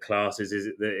it the classes? Is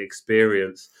it the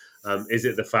experience? Is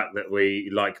it the fact that we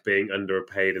like being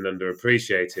underpaid and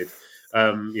underappreciated?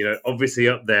 Obviously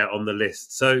up there on the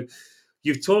list. So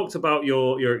you've talked about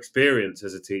your experience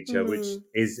as a teacher, which Mm,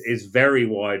 is very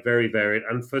wide, very varied,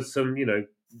 and for some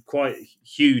quite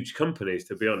huge companies,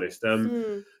 to be honest.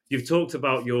 mm, You've talked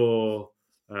about your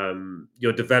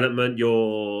development,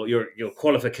 your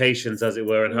qualifications, as it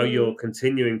were, and how you're mm,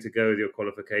 continuing to go with your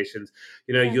qualifications.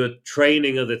 yeah. You're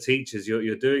training other teachers.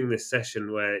 You're doing this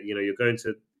session where you're going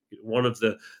to one of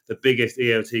the biggest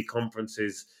EOT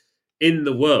conferences in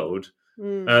the world.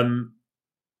 Mm. Um,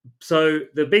 so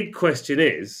the big question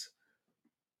is,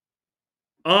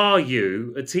 are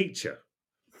you a teacher?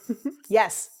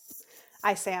 Yes,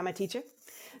 I say I'm a teacher.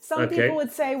 Some people Okay.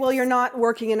 would say, well, you're not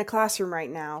working in a classroom right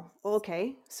now.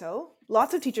 Okay, so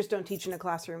lots of teachers don't teach in a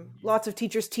classroom. Lots of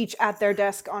teachers teach at their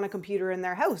desk on a computer in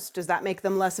their house. Does that make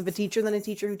them less of a teacher than a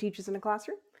teacher who teaches in a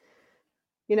classroom?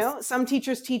 Some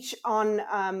teachers teach on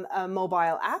a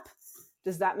mobile app.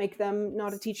 Does that make them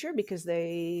not a teacher because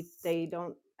they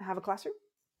don't have a classroom?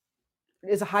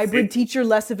 Is a hybrid It, teacher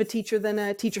less of a teacher than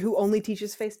a teacher who only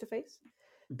teaches face to face?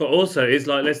 but also, it's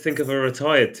like, let's think of a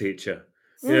retired teacher.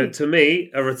 Mm, To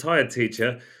me, a retired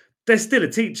teacher, they're still a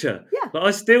teacher. yeah. Like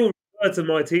I still refer to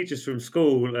my teachers from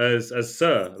school as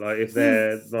sir. Like if Mm,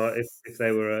 they're like if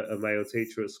they were a male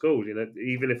teacher at school,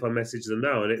 even if I message them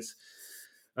now, and it's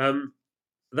um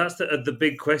that's the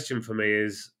big question for me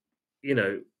is, you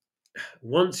know,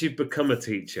 once you've become a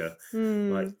teacher,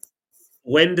 like mm,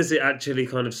 when does it actually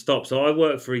kind of stop? So I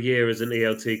worked for a year as an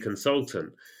ELT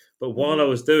consultant, but while I mhm,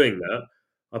 was doing that,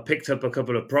 I picked up a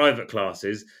couple of private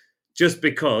classes just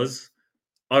because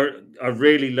I I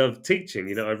really love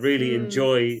teaching. I really mm.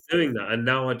 enjoy doing that, and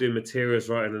now I do materials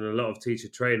writing and a lot of teacher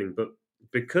training. But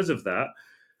because of that,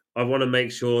 I want to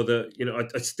make sure that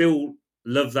I still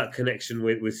love that connection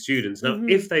with students. Now,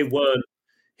 if Mhm. they weren't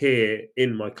here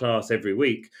in my class every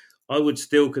week, I would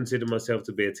still consider myself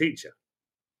to be a teacher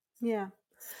Yeah.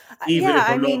 even Yeah, if I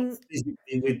I'm not mean,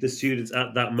 physically with the students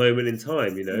at that moment in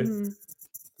time. mhm.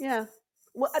 Yeah.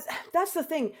 Well, that's the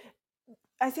thing.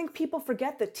 I think people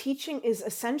forget that teaching is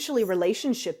essentially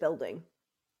relationship building.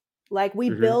 Like we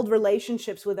Mhm. build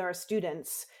relationships with our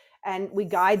students and we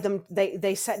guide them.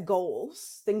 They set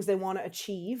goals, things they want to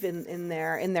achieve in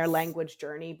their language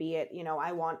journey, be it,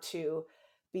 I want to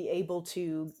be able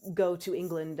to go to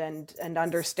England and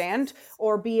understand,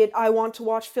 or be it I want to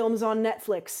watch films on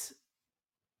Netflix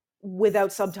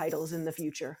without subtitles in the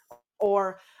future,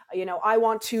 or I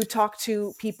want to talk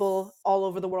to people all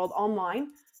over the world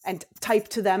online and type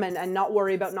to them and not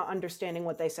worry about not understanding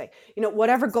what they say.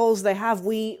 Whatever goals they have,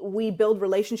 we build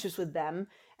relationships with them,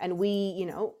 and we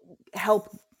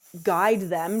help guide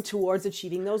them towards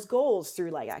achieving those goals through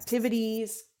like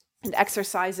activities and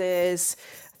exercises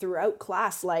throughout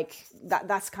class. Like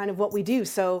that's kind of what we do.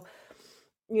 So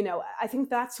I think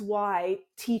that's why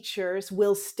teachers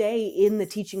will stay in the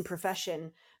teaching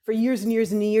profession for years and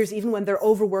years and years, even when they're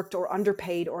overworked or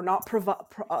underpaid or not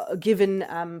given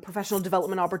professional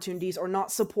development opportunities, or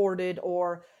not supported,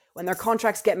 or when their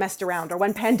contracts get messed around, or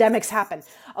when pandemics happen.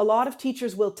 A lot of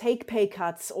teachers will take pay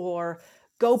cuts or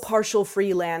go partial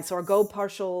freelance or go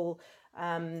partial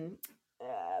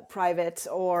private,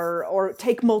 or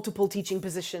take multiple teaching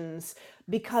positions,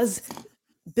 because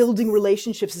building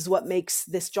relationships is what makes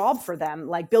this job for them.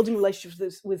 Like building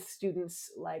relationships with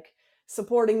students, like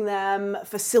supporting them,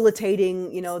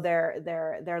 facilitating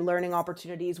their learning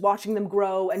opportunities, watching them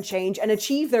grow and change and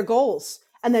achieve their goals,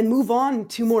 and then move on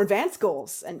to more advanced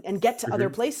goals and get to other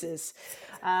Mhm. places.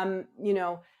 um, you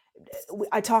know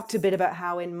I talked a bit about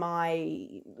how in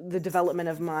the development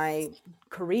of my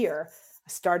career, I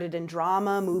started in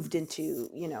drama, moved into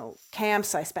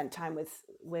camps. I spent time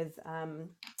with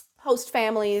host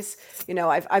families. You know,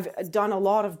 I've done a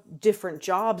lot of different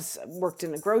jobs, worked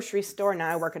in a grocery store, now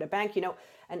I work at a bank, you know,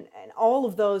 and all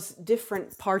of those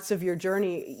different parts of your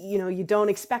journey, you know, you don't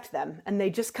expect them and they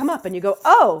just come up and you go,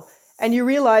 oh, and you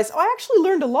realize, oh, I actually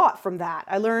learned a lot from that.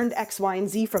 I learned X, Y, and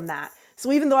Z from that.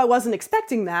 So even though I wasn't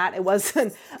expecting that, it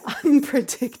wasn't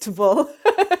unpredictable.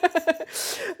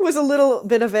 It was a little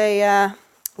bit of a,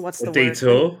 what's the word?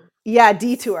 Detour. Yeah,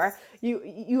 detour.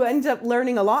 You end up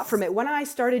learning a lot from it. When I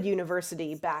started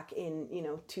university back in, you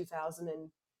know,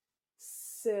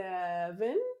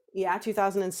 2007,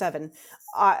 2007,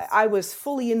 I was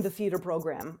fully in the theater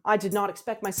program. I did not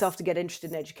expect myself to get interested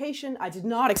in education. I did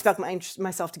not expect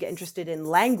myself to get interested in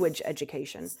language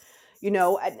education. You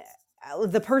know,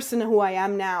 the person who I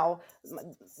am now,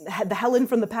 the Helen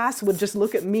from the past would just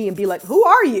look at me and be like, who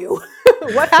are you?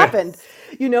 What happened?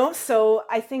 You know, so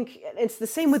I think it's the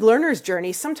same with learners'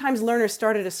 journey. Sometimes learners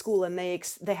start at a school and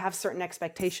they have certain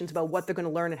expectations about what they're going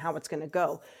to learn and how it's going to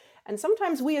go. And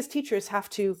sometimes we as teachers have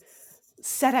to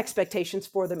set expectations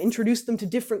for them, introduce them to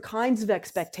different kinds of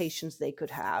expectations they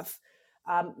could have.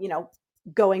 You know,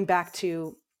 going back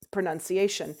to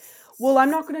pronunciation. Well,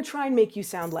 I'm not going to try and make you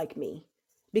sound like me,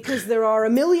 because there are a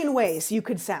million ways you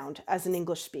could sound as an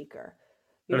English speaker.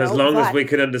 And as long as we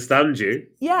can understand you,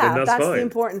 yeah, then that's fine. the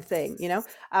important thing, you know.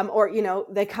 Or, you know,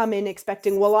 they come in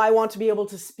expecting, well, I want to be able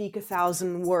to speak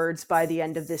 1,000 words by the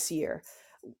end of this year.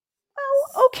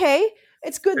 Well, okay,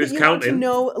 it's good that you want to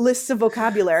know lists of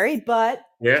vocabulary, but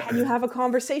can you have a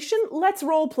conversation? Let's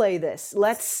role play this.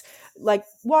 Let's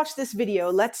watch this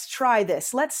video. Let's try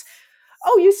this.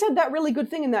 Oh, you said that really good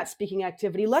thing in that speaking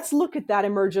activity. Let's look at that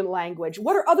emergent language.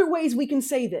 What are other ways we can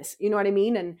say this? You know what I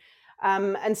mean?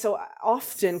 And so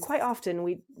quite often,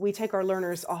 we take our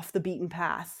learners off the beaten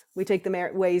path. We take them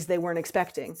ways they weren't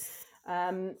expecting.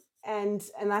 And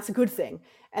that's a good thing.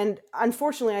 And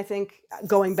unfortunately, I think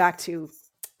going back to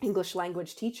English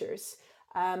language teachers,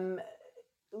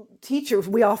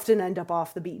 we often end up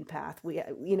off the beaten path.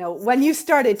 You know, when you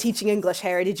started teaching English,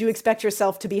 Harry, did you expect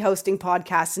yourself to be hosting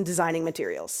podcasts and designing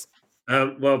materials?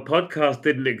 Well, podcasts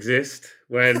didn't exist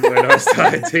when I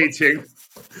started teaching.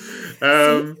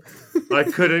 I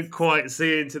couldn't quite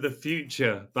see into the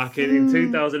future. Back in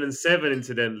 2007,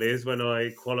 incidentally, is when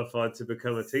I qualified to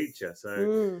become a teacher.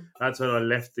 So that's when I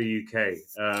left the UK.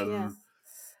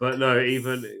 But no,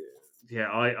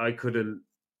 I couldn't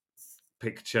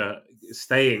picture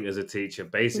staying as a teacher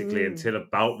basically until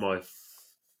about my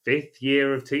 5th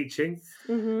year of teaching.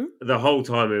 The whole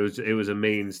time it was a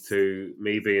means to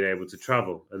me being able to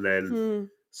travel, and then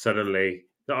suddenly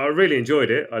I really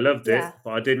enjoyed it. I loved it,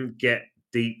 but I didn't get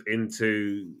deep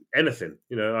into anything.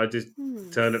 You know, I just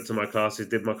turned up to my classes,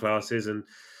 did my classes, and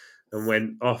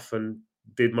went off and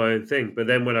did my own thing. But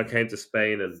then when I came to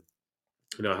Spain and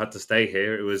I had to stay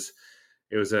here, it was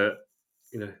I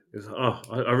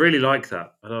really like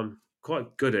that, and I'm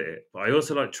quite good at it. But I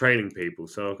also like training people,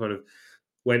 so I kind of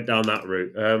went down that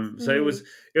route. So it was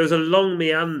a long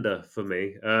meander for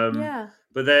me.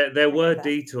 But there were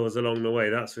detours along the way,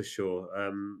 that's for sure.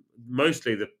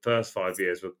 Mostly the first 5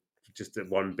 years were just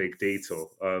one big detour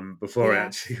before I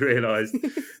actually realised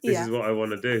this is what I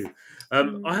want to do.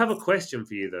 I have a question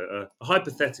for you, though, a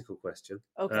hypothetical question.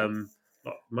 Okay.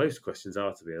 Most questions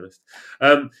are, to be honest.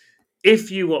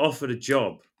 If you were offered a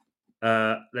job,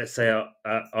 let's say at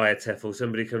IATEFL,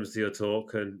 somebody comes to your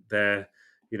talk and they're,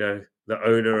 the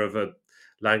owner of a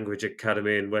language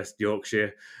academy in West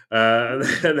Yorkshire,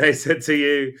 and they said to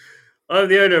you, I'm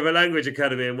the owner of a language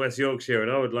academy in West Yorkshire,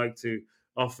 and I would like to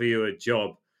offer you a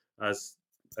job as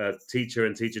a teacher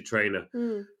and teacher trainer.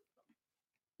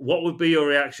 What would be your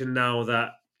reaction now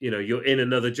that, you're in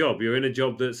another job? You're in a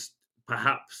job that's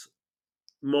perhaps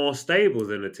more stable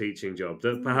than a teaching job,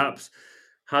 that perhaps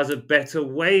has a better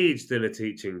wage than a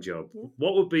teaching job.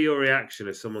 What would be your reaction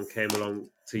if someone came along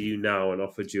to you now and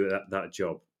offered you that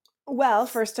job? Well,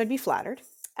 first, I'd be flattered.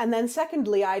 And then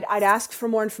secondly, I'd ask for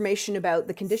more information about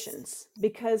the conditions,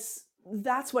 because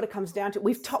that's what it comes down to.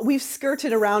 We've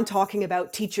skirted around talking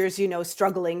about teachers,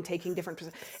 struggling, taking different.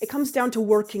 It comes down to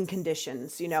working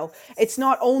conditions. It's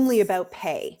not only about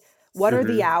pay. What are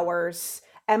the hours?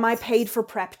 Am I paid for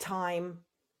prep time?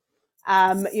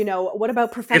 What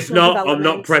about professional development? I'm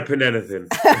not prepping anything.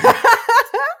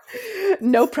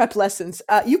 No prep lessons.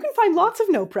 You can find lots of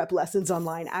no prep lessons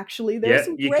online. Actually, there's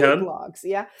some great blogs.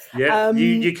 Yeah,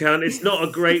 you can. It's not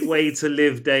a great way to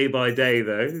live day by day,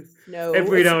 though. No,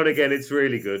 every now and again, it's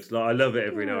really good. Like, I love it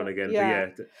every now and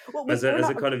again. But as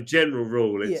a kind of general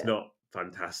rule, it's not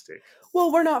fantastic.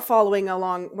 Well, we're not following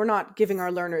along. We're not giving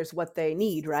our learners what they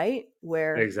need, right?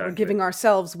 We're giving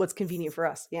ourselves what's convenient for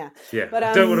us. Yeah. Yeah. But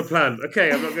I don't want to plan.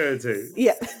 Okay, I'm not going to.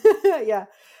 Yeah. Yeah.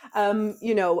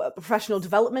 Professional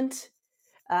development.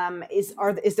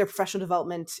 Is there professional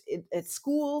development at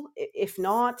school? If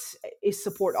not, is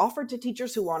support offered to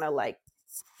teachers who want to like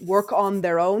work on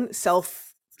their own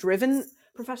self-driven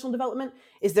professional development?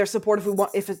 Is there support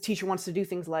if a teacher wants to do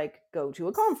things like go to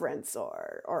a conference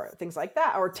or things like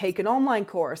that, or take an online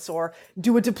course or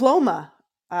do a diploma,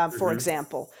 for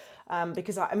example?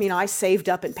 Because I saved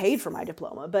up and paid for my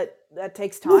diploma, but that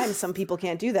takes time. Some people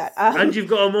can't do that. And you've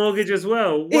got a mortgage as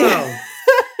well. Wow.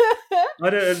 I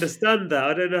don't understand that.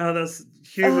 I don't know how that's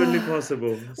humanly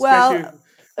possible. Especially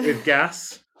with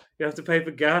gas. You have to pay for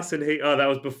gas and heat. Oh, that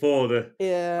was before that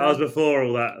was before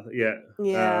all that. Yeah.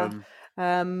 Yeah.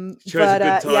 Chose a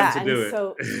good time to do it.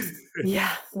 So, yeah.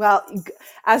 Well,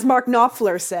 as Mark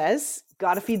Knopfler says,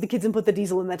 got to feed the kids and put the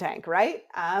diesel in the tank, right?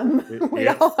 We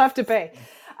all have to pay.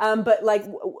 But like,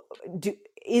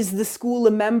 is the school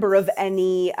a member of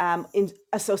any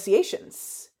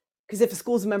associations? Because if a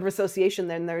school's a member association,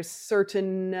 then there's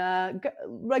certain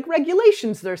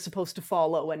regulations they're supposed to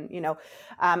follow. And,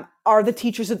 are the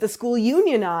teachers at the school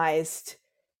unionized?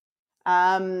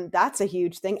 That's a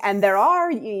huge thing. And there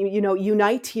are,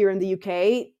 Unite here in the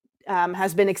UK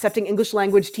has been accepting English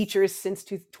language teachers since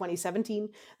 2017.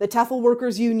 The TEFL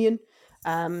Workers Union,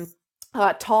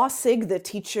 TASIG, the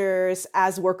Teachers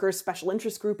as Workers Special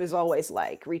Interest Group, is always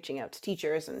like reaching out to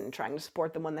teachers and trying to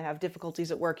support them when they have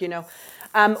difficulties at work.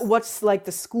 What's like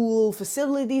the school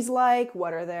facilities like?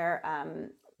 What are their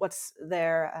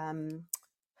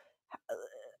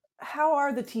how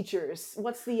are the teachers?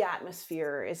 What's the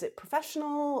atmosphere? Is it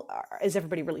professional? Is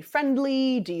everybody really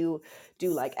friendly? Do you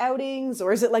do like outings,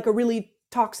 or is it like a really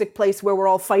toxic place where we're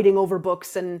all fighting over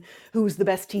books and who's the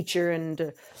best teacher?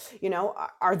 And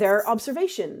are there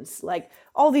observations? Like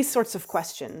all these sorts of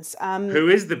questions. Who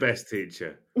is the best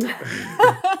teacher?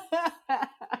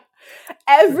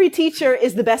 Every teacher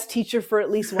is the best teacher for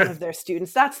at least one of their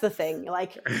students. That's the thing.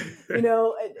 Like,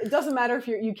 it doesn't matter if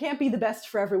you can't be the best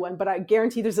for everyone, but I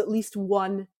guarantee there's at least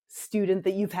one student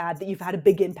that you've had a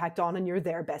big impact on, and you're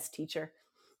their best teacher.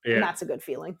 Yeah. And that's a good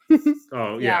feeling.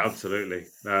 Oh, yeah, absolutely.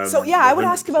 I would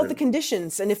ask about the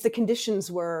conditions, and if the conditions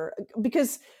were,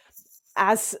 because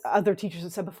as other teachers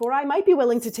have said before, I might be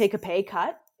willing to take a pay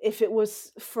cut if it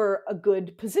was for a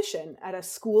good position at a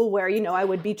school where, I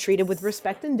would be treated with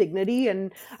respect and dignity,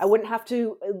 and I wouldn't have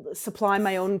to supply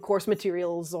my own course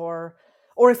materials, or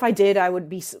if I did, I would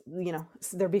be,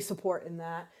 there'd be support in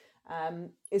that.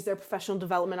 Is there professional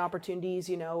development opportunities?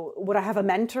 Would I have a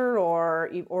mentor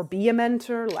or be a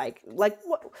mentor? Like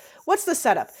what's the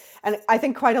setup? And I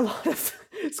think quite a lot of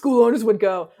school owners would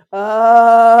go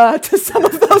to some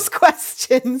of those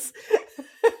questions.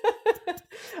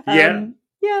 Yeah.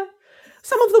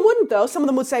 Some of them wouldn't, though. Some of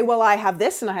them would say, well, I have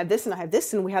this, and I have this, and I have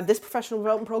this, and we have this professional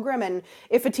development program. And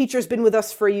if a teacher's been with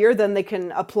us for a year, then they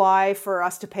can apply for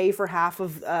us to pay for half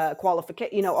of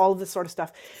qualification, all of this sort of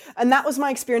stuff. And that was my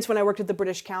experience when I worked at the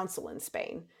British Council in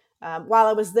Spain. While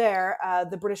I was there,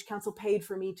 the British Council paid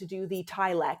for me to do the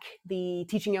TILEC, the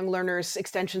Teaching Young Learners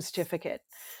Extension Certificate.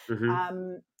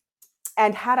 Mm-hmm.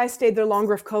 And had I stayed there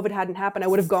longer, if COVID hadn't happened, I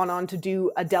would have gone on to do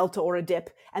a DELTA or a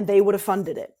DIP, and they would have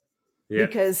funded it. Yeah.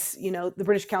 Because, the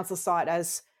British Council saw it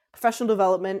as professional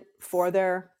development for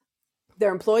their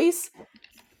employees,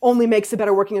 only makes a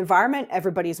better working environment.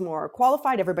 Everybody's more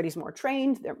qualified, everybody's more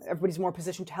trained, everybody's more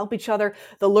positioned to help each other.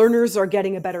 The learners are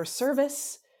getting a better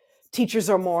service. Teachers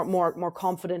are more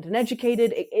confident and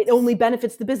educated. It only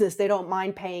benefits the business. They don't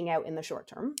mind paying out in the short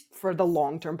term for the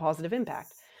long-term positive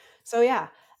impact. So, yeah.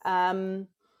 As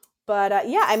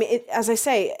I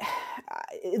say,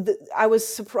 I was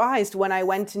surprised when I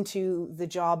went into the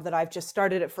job that I've just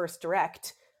started at First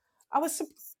Direct. I was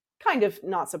kind of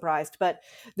not surprised, but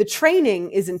the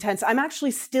training is intense. I'm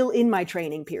actually still in my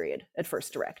training period at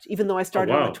First Direct, even though I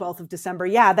started on the 12th of December.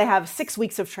 Yeah, they have 6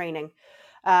 weeks of training.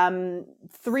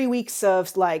 3 weeks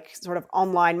of like sort of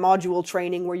online module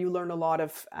training where you learn a lot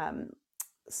of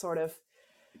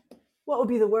what would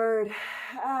be the word?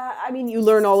 You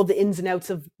learn all of the ins and outs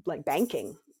of like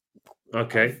banking.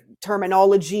 Okay.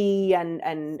 Terminology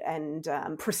and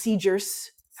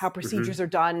procedures, how procedures are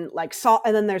done,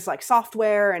 and then there's like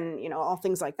software and, all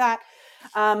things like that.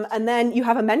 And then you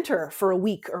have a mentor for a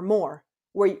week or more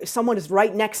where someone is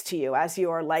right next to you as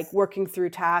you're like working through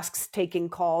tasks, taking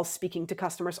calls, speaking to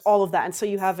customers, all of that. And so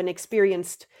you have an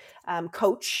experienced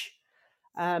coach.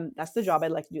 That's the job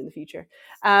I'd like to do in the future.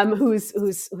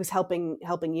 Who's helping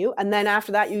you. And then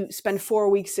after that, you spend 4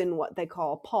 weeks in what they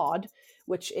call pod,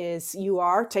 which is you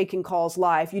are taking calls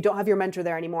live. You don't have your mentor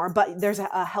there anymore, but there's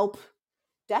a help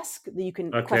desk that you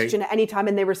can question at any time,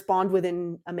 and they respond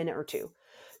within a minute or two.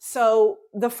 So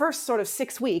the first sort of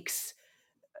 6 weeks,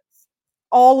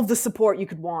 all of the support you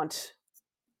could want,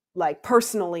 like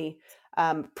personally,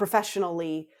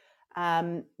 professionally,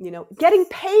 getting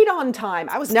paid on time.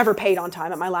 I was never paid on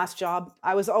time at my last job.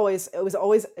 It was always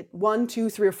 1, 2,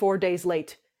 3, or 4 days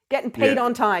late. Getting paid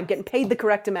on time, getting paid the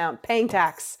correct amount, paying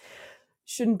tax.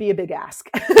 Shouldn't be a big ask.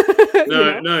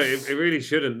 No, it really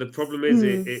shouldn't. The problem is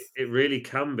it really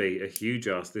can be a huge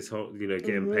ask, this whole,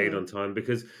 getting paid on time,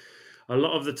 because a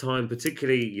lot of the time,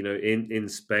 particularly, in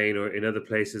Spain or in other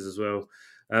places as well,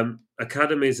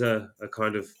 academies are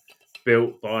kind of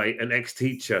built by an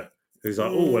ex-teacher who's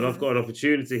like, oh, well, I've got an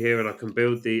opportunity here and I can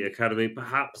build the academy.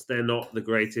 Perhaps they're not the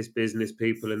greatest business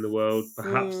people in the world.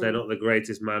 Perhaps they're not the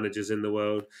greatest managers in the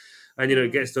world. And,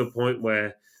 it gets to a point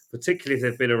where, particularly if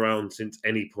they've been around since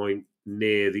any point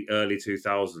near the early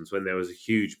 2000s when there was a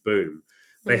huge boom,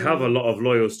 they have a lot of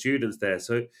loyal students there.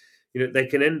 So, they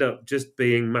can end up just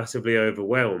being massively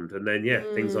overwhelmed. And then,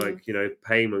 things like,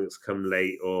 payments come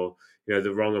late, or,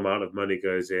 the wrong amount of money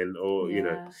goes in, or,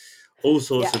 all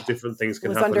sorts of different things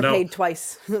can happen. Underpaid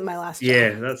twice in my last job.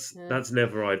 Yeah, that's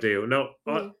never ideal. Now,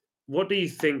 what do you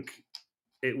think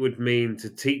it would mean to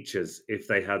teachers if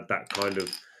they had that kind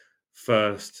of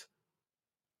first,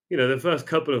 the first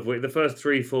couple of weeks, the first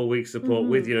 3-4 weeks support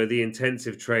with, the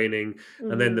intensive training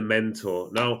and then the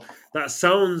mentor? Now, that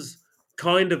sounds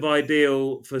kind of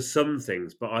ideal for some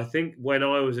things, but I think when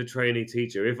I was a trainee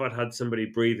teacher, if I'd had somebody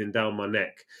breathing down my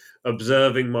neck,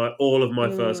 observing all of my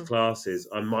first classes,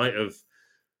 I might have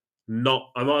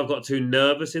got too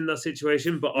nervous in that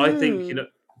situation. But I think,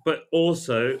 but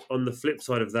also on the flip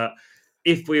side of that,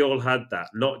 if we all had that,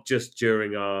 not just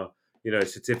during our,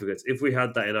 certificates, if we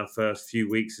had that in our first few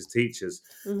weeks as teachers,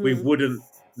 we wouldn't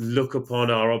look upon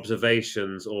our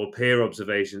observations or peer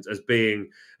observations as being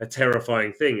a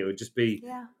terrifying thing. It would just be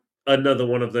another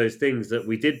one of those things that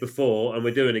we did before and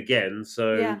we're doing again.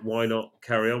 So why not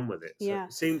carry on with it? So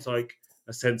it seems like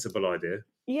a sensible idea.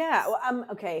 Yeah. Well,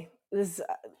 okay.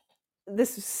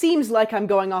 This seems like I'm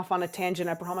going off on a tangent.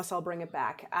 I promise I'll bring it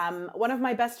back. One of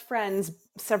my best friends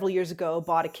several years ago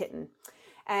bought a kitten,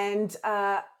 and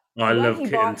I love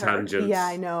kitten tangents. Yeah,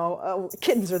 I know.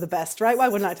 Kittens are the best, right? Why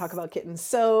wouldn't I talk about kittens?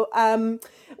 So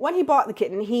when he bought the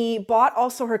kitten, he bought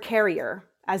also her carrier,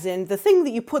 as in the thing that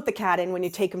you put the cat in when you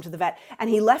take him to the vet, and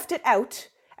he left it out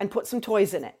and put some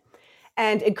toys in it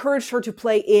and encouraged her to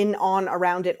play in, on,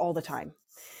 around it all the time.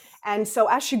 And so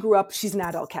as she grew up, she's an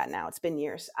adult cat now. It's been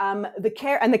years.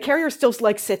 The carrier still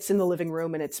sits in the living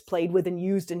room, and it's played with and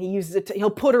used, and he uses it. He'll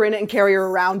put her in it and carry her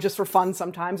around just for fun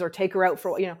sometimes, or take her out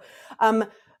for,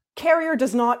 carrier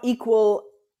does not equal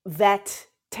vet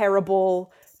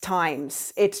terrible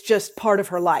times. It's just part of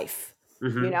her life,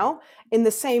 in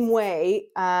the same way,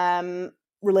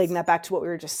 relating that back to what we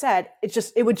were just said,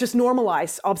 it would just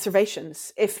normalize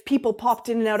observations. If people popped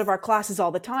in and out of our classes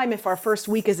all the time, if our first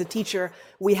week as a teacher,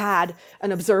 we had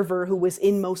an observer who was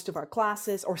in most of our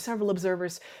classes, or several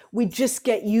observers, we just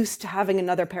get used to having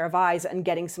another pair of eyes and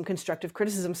getting some constructive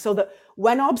criticism, so that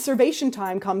when observation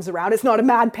time comes around, it's not a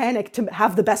mad panic to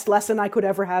have the best lesson I could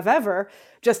ever have ever.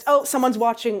 Just, someone's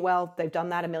watching. Well, they've done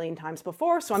that a million times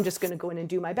before, so I'm just going to go in and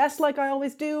do my best like I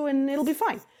always do, and it'll be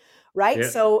fine. Right. Yeah.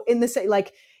 So in the same,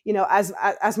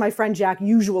 as my friend Jack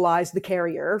usualized the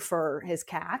carrier for his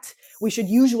cat, we should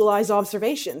usualize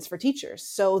observations for teachers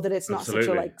so that it's not such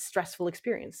a stressful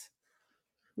experience.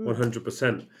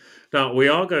 100%. Now we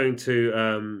are going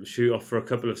to shoot off for a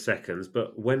couple of seconds,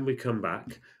 but when we come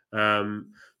back, we're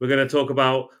going to talk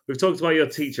about, we've talked about your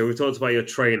teacher, we've talked about your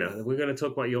trainer, we're going to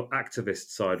talk about your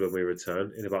activist side when we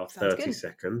return in about 30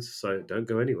 seconds. So don't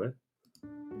go anywhere.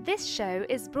 This show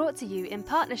is brought to you in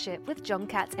partnership with John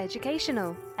Catt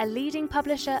Educational, a leading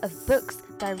publisher of books,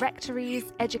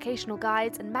 directories, educational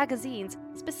guides and magazines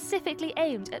specifically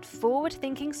aimed at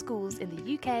forward-thinking schools in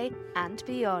the UK and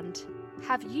beyond.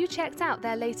 Have you checked out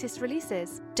their latest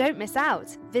releases? Don't miss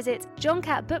out! Visit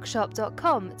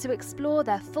johncattbookshop.com to explore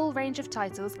their full range of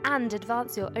titles and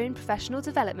advance your own professional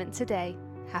development today.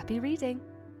 Happy reading!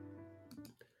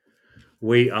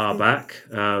 We are back.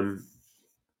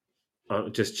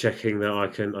 I'm just checking that I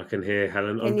can hear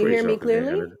Helen. Can you hear me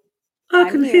clearly? I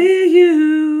can hear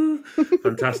you.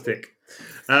 Fantastic.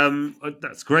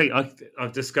 That's great.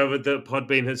 I've discovered that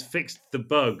Podbean has fixed the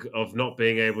bug of not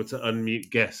being able to unmute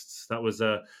guests. That was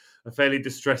a fairly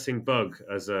distressing bug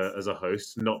as a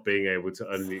host, not being able to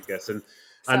unmute guests. And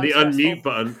the unmute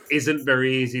button isn't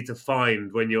very easy to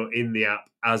find when you're in the app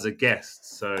as a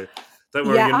guest. So Don't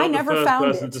worry, Yeah, you're I not the never first found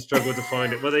person it. to struggle to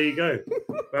find it. Well, there you go.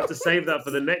 We'll have to save that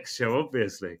for the next show,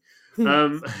 obviously.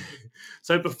 Hmm.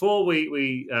 So before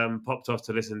we popped off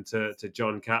to listen to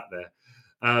John Catt there,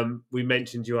 we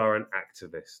mentioned you are an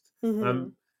activist.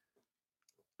 Mhm.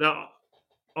 Now,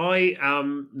 I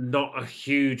am not a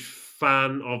huge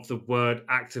fan of the word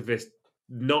activist,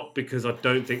 not because I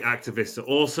don't think activists are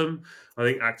awesome. I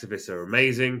think activists are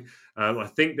amazing. I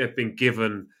think they've been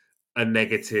given a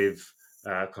negative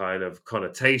kind of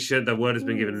connotation. The word has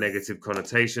been given Mm. negative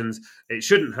connotations. It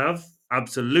shouldn't have.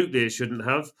 Absolutely, it shouldn't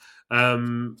have.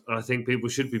 I think people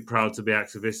should be proud to be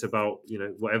activists about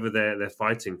whatever they're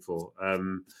fighting for,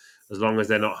 as long as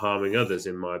they're not harming others,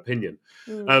 in my opinion.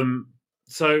 Mm.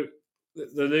 So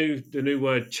the new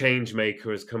word change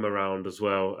maker has come around as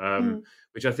well, Mm.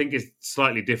 which I think is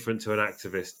slightly different to an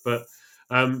activist. But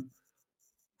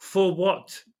for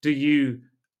what do you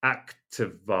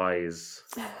activize?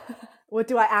 What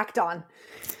do I act on?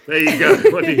 There you go.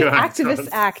 What do you act Activists on?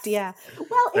 act, yeah.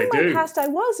 Well, They in my do. past, I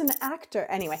was an actor.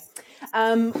 Anyway,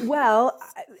 well,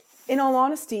 in all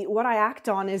honesty, what I act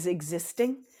on is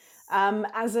existing.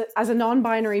 As a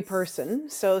non-binary person,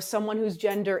 so someone whose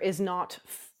gender is not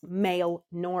male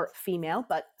nor female,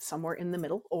 but somewhere in the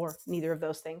middle, or neither of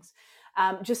those things,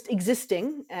 just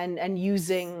existing and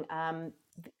using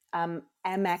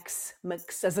MX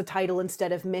mix as a title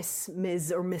instead of Miss,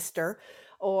 Ms, or Mister,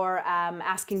 or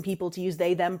asking people to use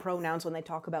they them pronouns when they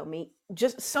talk about me.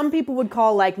 Just some people would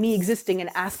call like me existing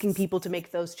and asking people to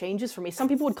make those changes for me. Some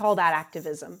people would call that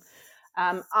activism.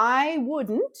 I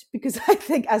wouldn't, because I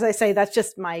think, as I say, that's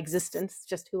just my existence,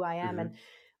 just who I am. Mhm. And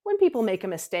when people make a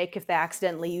mistake, if they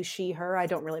accidentally use she, her, I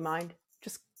don't really mind.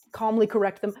 Just calmly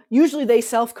correct them. Usually they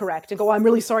self-correct and go, I'm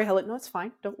really sorry, Helen. No, it's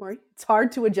fine. Don't worry. It's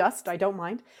hard to adjust. I don't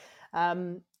mind.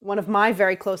 One of my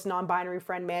very close non-binary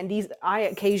friend, Mandy's, I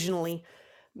occasionally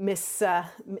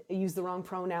use the wrong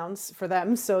pronouns for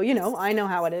them. So, I know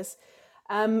how it is.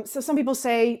 So some people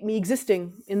say me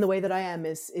existing in the way that I am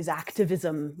is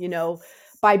activism.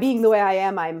 By being the way I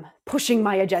am, I'm pushing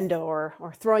my agenda or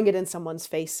throwing it in someone's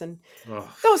face. And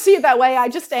Oh. don't see it that way. I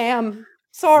just am.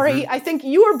 Sorry, I think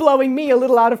you are blowing me a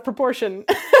little out of proportion.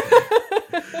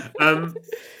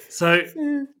 So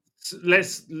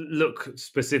let's look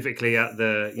specifically at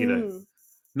the,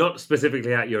 not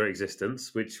specifically at your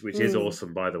existence, which is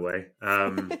awesome, by the way.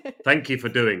 Thank you for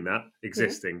doing that.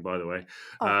 Existing, by the way.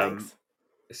 Thanks.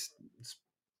 It's a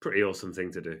pretty awesome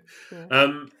thing to do.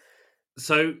 Yeah.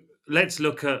 So let's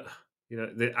look at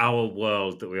our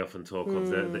world that we often talk of,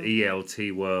 the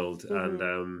ELT world and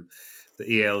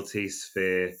the ELT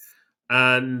sphere,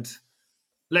 and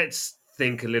let's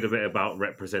think a little bit about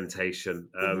representation.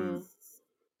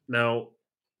 Now,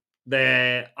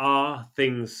 there are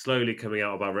things slowly coming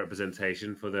out about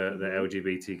representation for the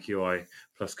LGBTQI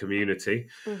plus community.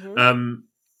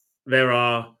 There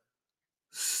are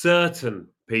certain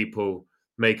people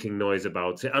making noise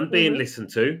about it and being listened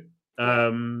to.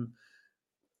 I'm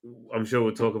sure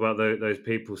we'll talk about those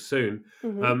people soon.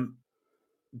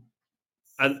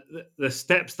 And the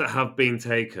steps that have been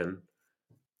taken,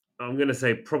 I'm going to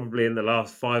say probably in the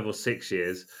last 5 or 6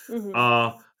 years,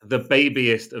 are the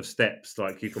babyest of steps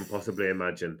like you can possibly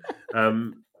imagine.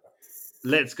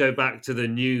 Let's go back to the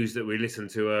news that we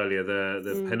listened to earlier.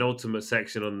 The penultimate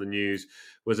section on the news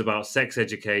was about sex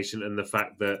education and the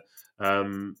fact that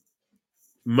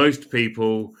most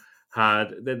people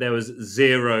there was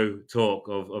zero talk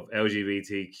of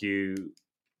LGBTQ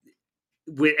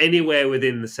anywhere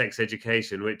within the sex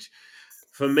education, which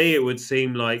for me it would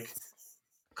seem like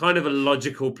kind of a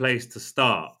logical place to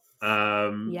start.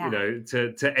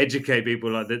 To educate people,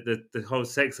 like the whole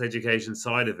sex education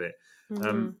side of it.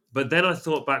 But then I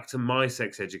thought back to my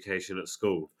sex education at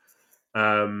school.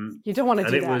 You don't want to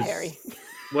do that, Harry.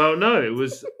 Well, no, it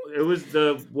was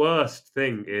the worst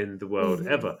thing in the world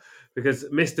ever, because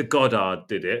Mr. Goddard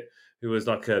did it, who was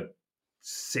like a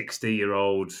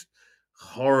 60-year-old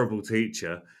horrible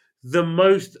teacher, the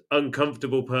most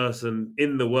uncomfortable person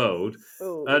in the world.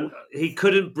 And he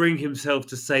couldn't bring himself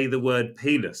to say the word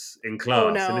penis in class.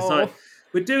 Oh, no. And it's like,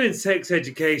 we're doing sex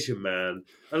education, man.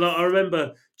 And I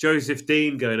remember Joseph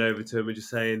Dean going over to him and just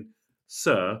saying,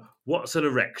 "Sir, what's an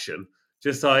erection?"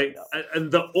 Just like,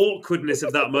 and the awkwardness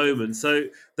of that moment. So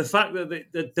the fact that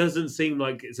it doesn't seem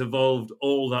like it's evolved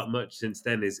all that much since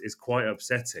then is quite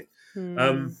upsetting.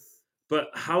 But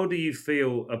how do you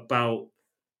feel about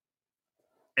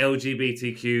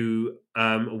LGBTQ,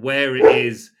 where it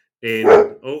is in...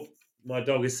 Oh, my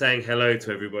dog is saying hello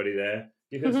to everybody there.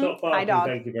 You can stop barking. Hi, dog.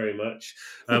 Thank you very much.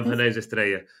 Her name's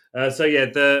Estrella.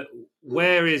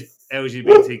 Where is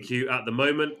LGBTQ at the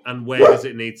moment, and where does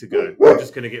it need to go? I'm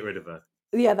just going to get rid of her.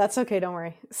 Yeah, that's okay. Don't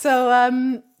worry. So,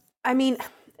 I mean,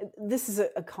 this is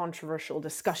a controversial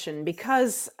discussion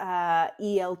because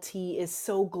ELT is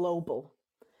so global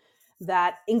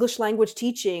that English language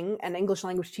teaching and English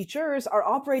language teachers are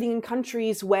operating in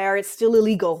countries where it's still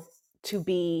illegal to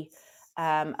be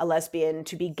a lesbian,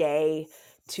 to be gay,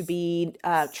 to be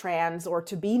trans, or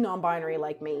to be non-binary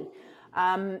like me.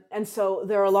 And so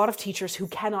there are a lot of teachers who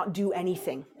cannot do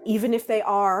anything, even if they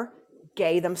are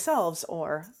gay themselves,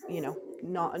 or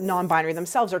non-binary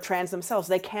themselves, or trans themselves.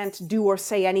 They can't do or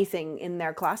say anything in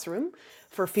their classroom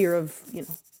for fear of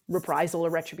reprisal or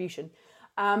retribution.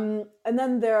 And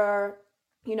then there are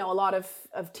a lot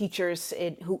of teachers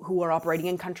who are operating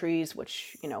in countries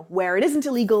which where it isn't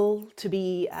illegal to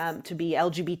be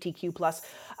LGBTQ plus.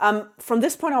 From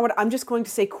this point onward, I'm just going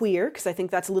to say queer because I think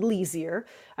that's a little easier.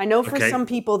 I know for some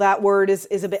people that word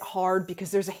is a bit hard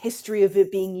because there's a history of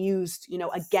it being used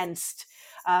against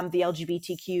the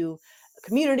LGBTQ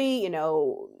community.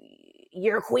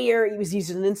 You're queer, it was used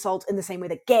as an insult in the same way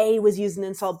that gay was used as an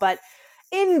insult. But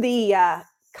in the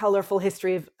colorful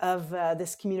history of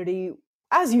this community,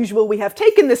 as usual, we have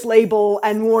taken this label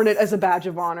and worn it as a badge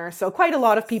of honor. So quite a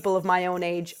lot of people of my own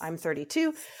age, I'm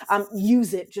 32,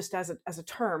 use it just as a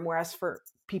term, whereas for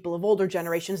people of older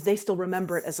generations, they still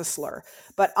remember it as a slur.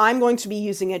 But I'm going to be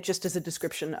using it just as a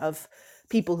description of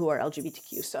people who are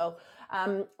LGBTQ. So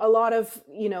a lot of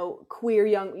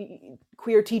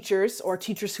queer teachers, or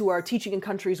teachers who are teaching in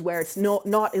countries where it's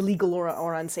not illegal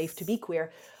or unsafe to be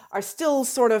queer, are still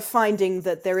sort of finding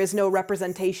that there is no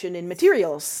representation in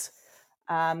materials.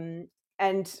 And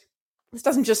this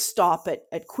doesn't just stop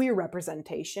at queer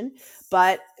representation,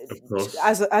 but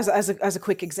as a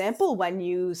quick example, when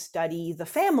you study The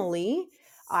Family,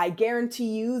 I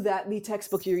guarantee you that the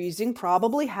textbook you're using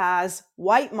probably has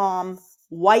white mom,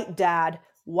 white dad,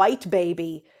 white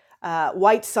baby,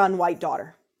 white son, white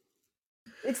daughter.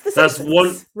 It's the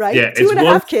Simpsons, right? Yeah,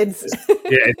 2.5 kids.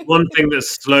 It's one thing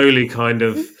that's slowly kind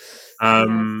of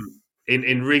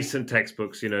in recent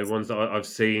textbooks, ones that I've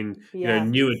seen,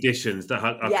 new editions that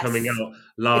are coming out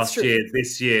last year,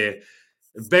 this year,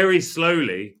 very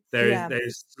slowly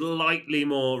there's slightly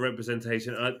more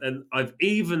representation, and I've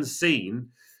even seen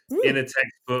in a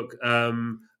textbook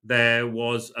there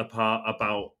was a part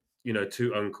about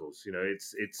two uncles.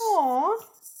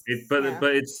 But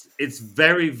it's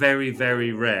very, very,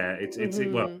 very rare.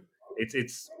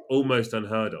 It's almost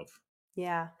unheard of.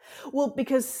 Yeah, well,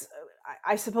 because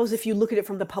I suppose if you look at it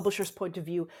from the publisher's point of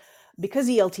view, because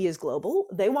ELT is global,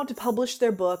 they want to publish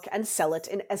their book and sell it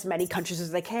in as many countries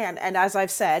as they can. And as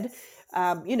I've said,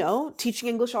 teaching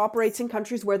English operates in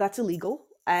countries where that's illegal,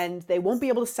 and they won't be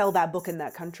able to sell that book in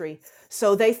that country.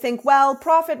 So they think, well,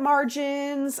 profit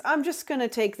margins, I'm just going to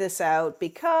take this out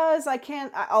because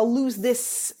I'll lose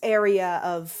this area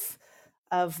of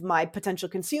my potential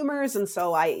consumers. And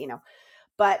so I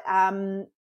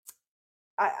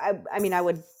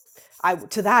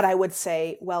would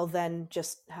say, well, then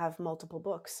just have multiple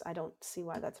books. I don't see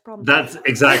why that's a problem. That's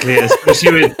exactly it,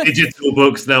 especially with digital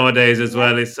books nowadays as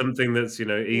well. It's something that's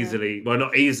easily, well,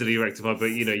 not easily rectified, but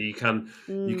you can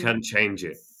change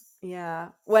it. Yeah,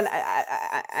 when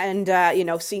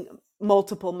seeing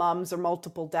multiple mums or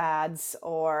multiple dads,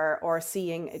 or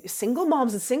seeing single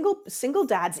moms and single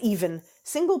dads, even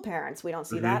single parents, we don't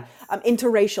see that.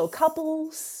 Interracial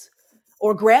couples,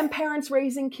 or grandparents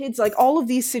raising kids, like all of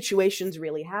these situations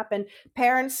really happen.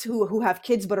 Parents who have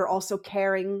kids but are also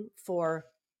caring for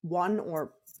one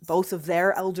or both of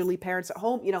their elderly parents at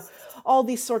home, all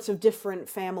these sorts of different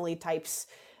family types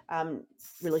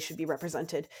really should be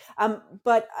represented.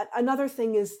 But another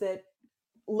thing is that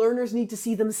learners need to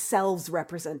see themselves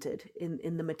represented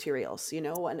in the materials,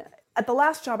 and at the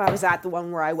last job I was at, the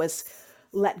one where I was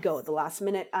let go at the last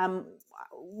minute,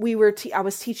 I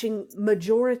was teaching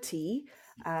majority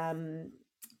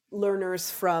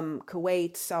learners from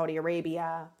Kuwait, Saudi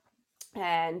Arabia,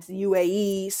 and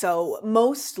UAE, so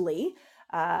mostly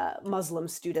Muslim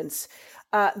students.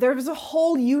 There was a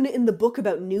whole unit in the book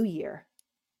about New Year.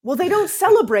 Well, they don't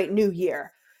celebrate New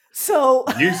Year. So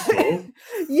useful.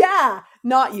 Yeah,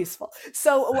 not useful.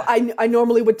 So I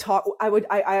normally would talk,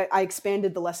 I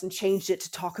expanded the lesson, changed it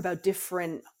to talk about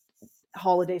different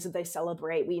holidays that they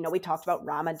celebrate. We talked about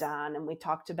Ramadan, and we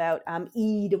talked about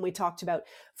Eid, and we talked about,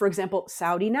 for example,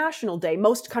 Saudi National Day.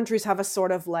 Most countries have a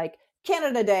sort of like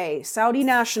Canada Day, Saudi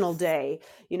National Day,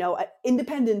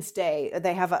 Independence Day.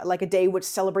 They have a day which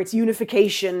celebrates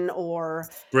unification. Or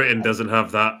Britain doesn't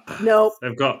have that. No,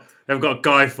 they've got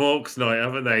Guy Fawkes Night,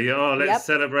 haven't they? Let's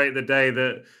celebrate the day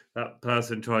that that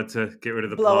person tried to get rid of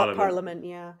the Blow parliament. up Parliament,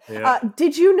 yeah. Yeah.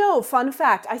 Did you know, fun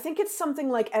fact, I think it's something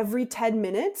like every 10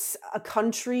 minutes,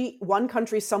 one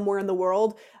country somewhere in the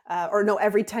world,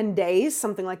 every 10 days,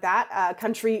 something like that, a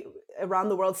country around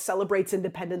the world celebrates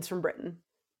independence from Britain.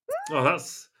 Oh,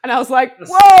 that's... And I was like,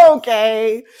 whoa,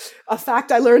 okay. A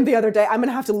fact I learned the other day. I'm going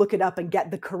to have to look it up and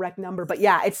get the correct number. But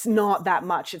yeah, it's not that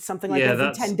much. It's something like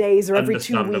every 10 days or every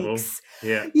 2 weeks.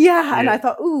 Yeah. And I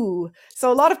thought, ooh.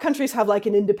 So a lot of countries have like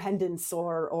an independence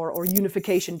or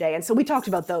unification day. And so we talked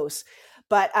about those.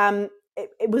 But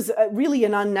it was really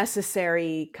an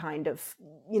unnecessary kind of,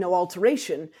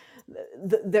 alteration.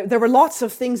 There were lots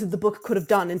of things that the book could have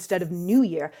done instead of New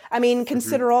Year. I mean,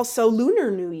 consider also Lunar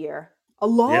New Year. A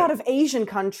lot of Asian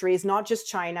countries, not just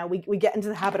China, we get into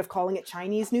the habit of calling it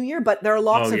Chinese New Year, but there are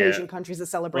lots of Asian countries that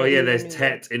celebrate. Oh yeah, there's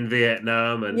Tet in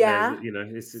Vietnam, and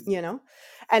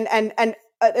and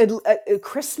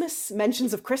Christmas,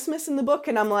 mentions of Christmas in the book,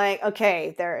 and I'm like,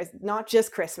 okay, there is not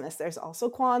just Christmas, there's also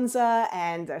Kwanzaa,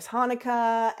 and there's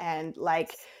Hanukkah, and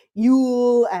like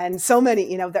Yule, and so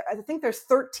many. I think there's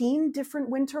 13 different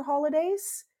winter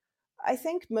holidays. I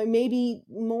think maybe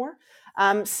more.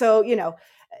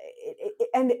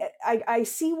 And I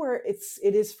see where it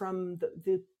is from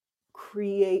the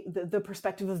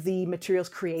perspective of the materials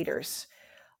creators.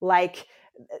 Like,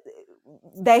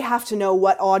 they have to know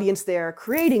what audience they're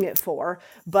creating it for,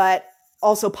 but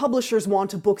also publishers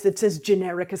want a book that's as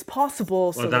generic as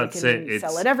possible so they can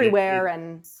sell it everywhere.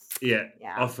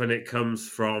 Often it comes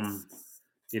from,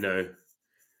 you're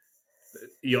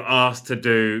asked to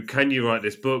do, can you write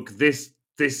this book?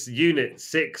 This unit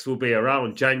 6 will be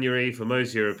around January for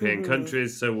most European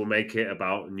countries, so we'll make it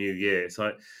about New Year.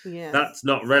 So that's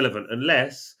not relevant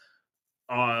unless,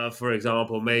 for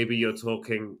example, maybe you're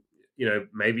talking,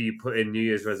 maybe you put in New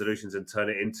Year's resolutions and turn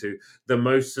it into the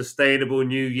most sustainable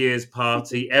New Year's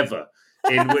party ever.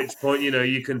 In which point,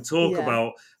 you can talk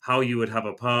about how you would have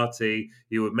a party,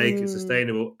 you would make it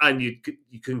sustainable, and you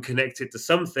can connect it to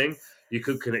something. You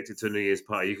could connect it to a New Year's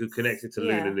party. You could connect it to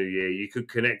Lunar New Year. You could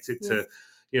connect it to,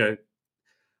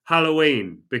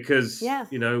 Halloween, because,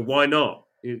 why not?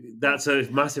 That's a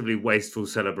massively wasteful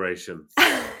celebration.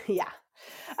 Yeah.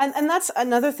 And that's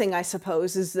another thing, I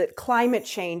suppose, is that climate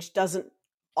change doesn't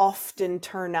often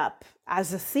turn up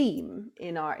as a theme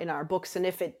in our books. And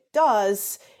if it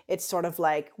does, it's sort of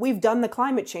like, we've done the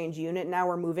climate change unit, now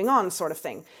we're moving on, sort of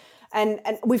thing. And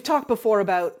we've talked before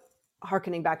about,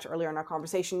 hearkening back to earlier in our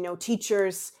conversation,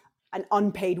 teachers and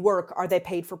unpaid work, are they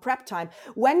paid for prep time?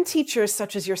 When teachers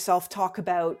such as yourself talk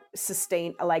about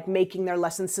making their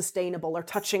lessons sustainable or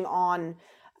touching on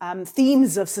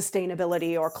themes of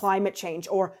sustainability or climate change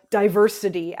or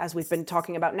diversity, as we've been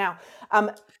talking about now,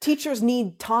 teachers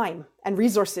need time and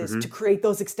resources to create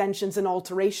those extensions and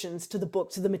alterations to the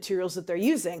book, to the materials that they're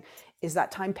using. Is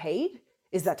that time paid?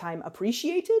 Is that time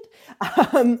appreciated?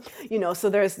 So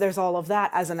there's all of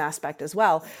that as an aspect as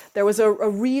well. There was a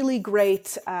really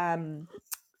great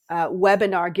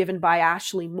webinar given by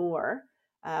Ashley Moore.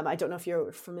 I don't know if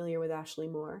you're familiar with Ashley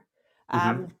Moore.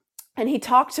 And he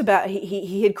talked about,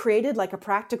 he had created like a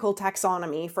practical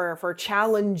taxonomy for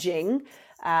challenging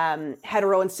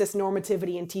hetero and cis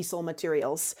normativity in TESOL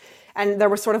materials. And there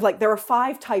were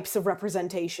 5 types of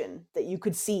representation that you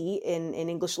could see in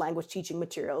English language teaching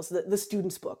materials, the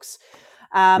students' books.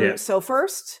 So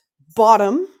first,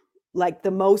 bottom, like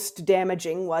the most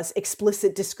damaging, was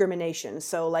explicit discrimination.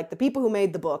 So like the people who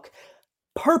made the book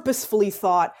purposefully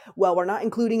thought, well, we're not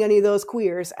including any of those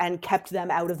queers, and kept them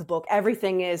out of the book.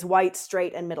 Everything is white,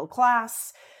 straight, and middle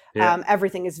class.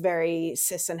 Everything is very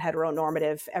cis and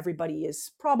heteronormative. Everybody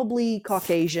is probably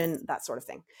Caucasian, that sort of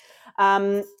thing.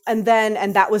 And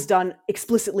that was done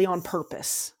explicitly on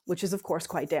purpose, which is of course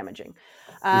quite damaging.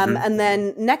 And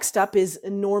then next up is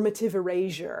normative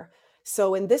erasure.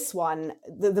 So in this one,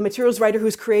 the materials writer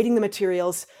who's creating the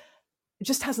materials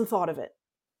just hasn't thought of it,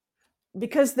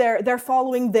 because they're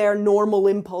following their normal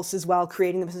impulses while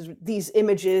creating these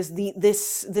images,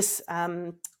 this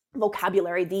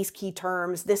vocabulary, these key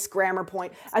terms, this grammar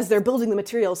point. As they're building the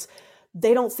materials,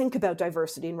 they don't think about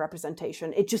diversity and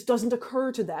representation. It just doesn't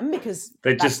occur to them, because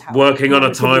they're just working on a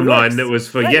timeline that was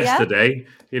for yesterday.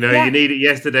 You need it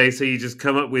yesterday, so you just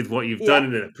come up with what you've done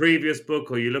in a previous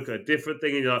book, or you look at a different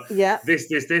thing and you're like,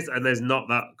 this, and there's not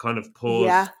that kind of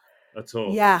pause at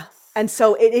all. Yeah. And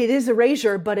so it is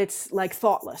erasure, but it's like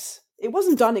thoughtless. It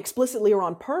wasn't done explicitly or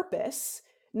on purpose.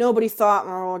 Nobody thought,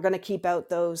 we're going to keep out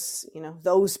those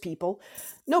people.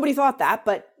 Nobody thought that,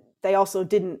 but they also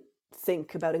didn't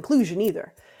think about inclusion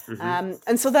either.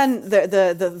 And so then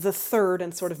the third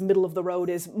and sort of middle of the road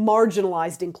is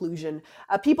marginalized inclusion.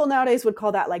 People nowadays would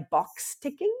call that like box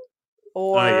ticking.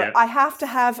 or yeah. I have to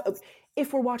have,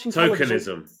 if we're watching television.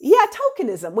 Tokenism. Yeah,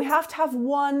 tokenism. We have to have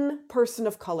one person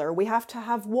of color. We have to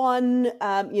have one,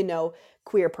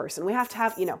 queer person. We have to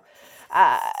have,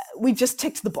 we just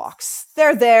ticked the box.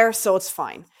 They're there, so it's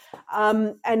fine.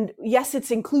 And yes,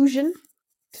 it's inclusion,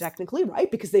 technically,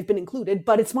 right? Because they've been included,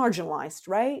 but it's marginalized,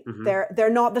 right? Mm-hmm. They're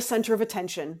not the center of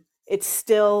attention. It's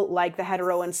still like the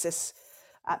hetero and cis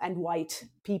and white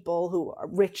people who are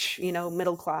rich,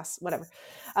 middle class, whatever,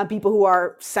 people who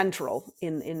are central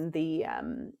in the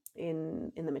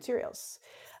materials.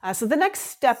 So the next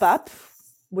step up,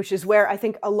 which is where I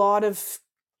think a lot of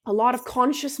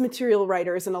conscious material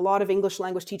writers and a lot of English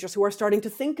language teachers who are starting to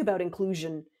think about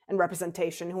inclusion and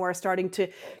representation, who are starting to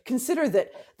consider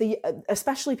that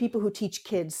especially people who teach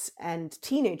kids and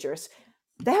teenagers,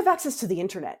 they have access to the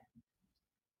internet.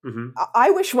 Mm-hmm.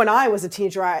 I wish when I was a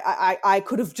teenager, I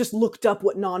could have just looked up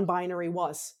what non-binary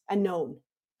was and known.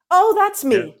 Oh, that's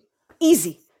me. Yeah.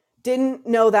 Easy. Didn't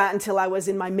know that until I was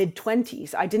in my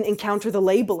mid-20s. I didn't encounter the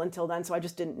label until then, so I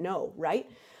just didn't know, right?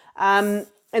 And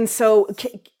so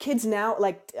kids now,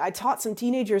 like I taught some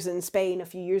teenagers in Spain a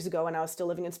few years ago when I was still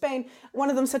living in Spain.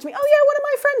 One of them said to me, oh yeah, one of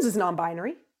my friends is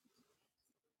non-binary.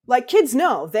 Like kids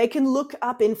know, they can look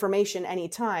up information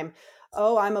anytime.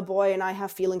 Oh, I'm a boy and I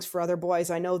have feelings for other boys.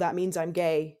 I know that means I'm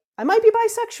gay. I might be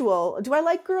bisexual. Do I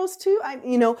like girls too?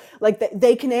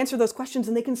 They can answer those questions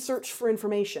and they can search for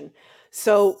information.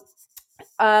 So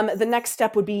the next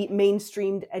step would be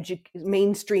mainstreamed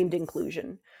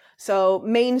inclusion. So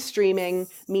mainstreaming,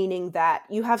 meaning that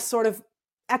you have sort of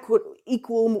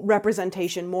equal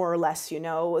representation, more or less,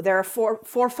 There are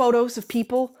four photos of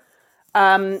people,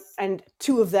 and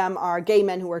two of them are gay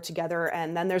men who are together,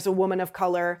 and then there's a woman of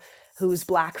color who's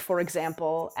Black, for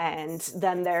example, and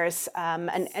then there's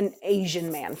an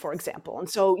Asian man, for example. And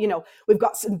so, we've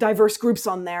got some diverse groups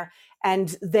on there,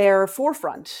 and they're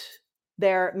forefront,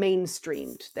 they're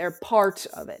mainstreamed, they're part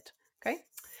of it, okay?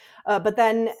 But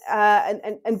then,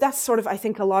 and that's sort of, I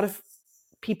think a lot of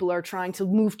people are trying to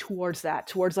move towards that,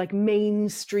 towards like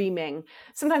mainstreaming.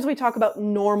 Sometimes we talk about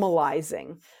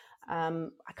normalizing. I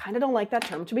kind of don't like that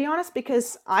term, to be honest,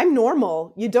 because I'm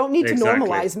normal. You don't need to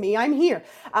normalize me. I'm here.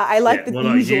 I like the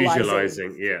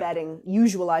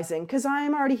usualizing, because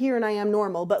I'm already here and I am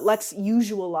normal. But let's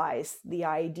usualize the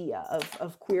idea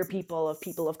of queer people, of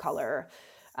people of color,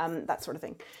 that sort of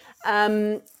thing.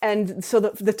 And so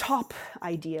the top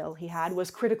ideal he had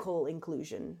was critical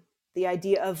inclusion, the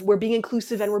idea of we're being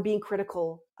inclusive and we're being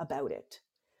critical about it.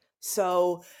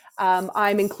 So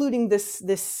I'm including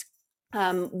this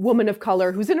woman of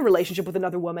color who's in a relationship with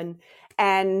another woman.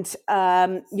 And,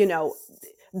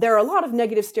 there are a lot of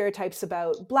negative stereotypes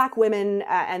about Black women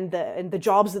and the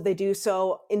jobs that they do.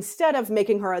 So instead of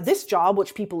making her this job,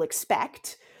 which people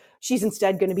expect, she's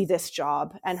instead going to be this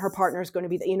job and her partner is going to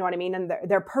be, you know what I mean? And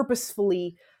they're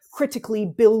purposefully, critically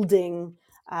building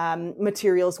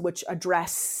materials which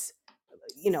address,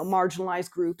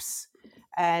 marginalized groups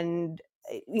and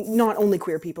not only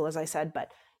queer people, as I said,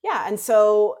 but yeah, and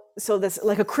so there's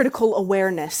like a critical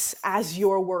awareness as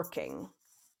you're working.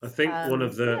 I think one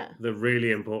of the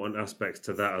really important aspects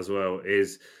to that as well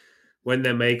is when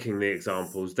they're making the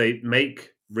examples, they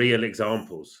make real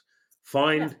examples.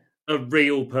 Find a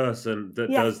real person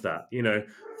that does that.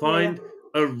 Find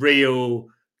a real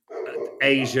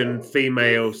Asian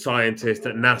female scientist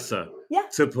at NASA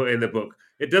to put in the book.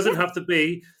 It doesn't have to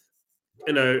be,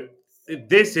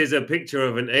 this is a picture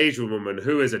of an Asian woman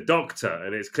who is a doctor,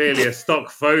 and it's clearly a stock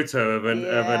photo of an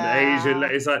Asian.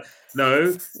 It's like,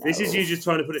 no, this is you just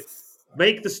trying to put it.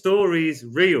 Make the stories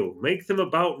real. Make them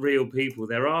about real people.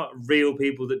 There are real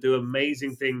people that do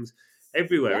amazing things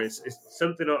everywhere. It's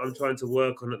something I'm trying to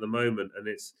work on at the moment, and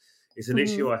it's an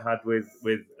issue I had with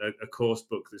a course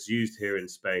book that's used here in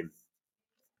Spain.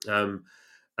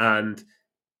 And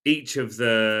each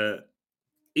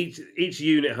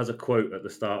unit has a quote at the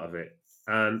start of it.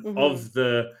 And of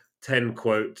the 10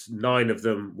 quotes, 9 of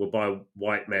them were by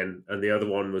white men, and the other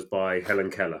one was by Helen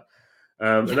Keller.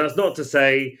 And that's not to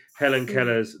say Helen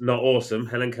Keller's not awesome.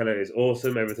 Helen Keller is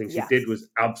awesome. Everything she did was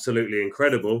absolutely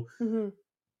incredible.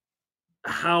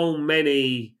 How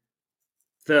many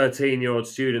 13-year-old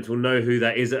students will know who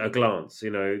that is at a glance?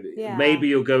 Maybe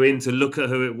you'll go in to look at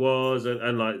who it was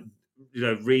and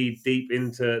read deep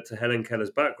into Helen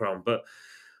Keller's background, but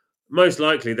most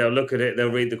likely they'll look at it, they'll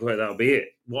read the quote, that'll be it.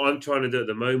 What I'm trying to do at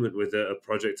the moment with a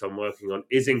project I'm working on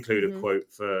is include a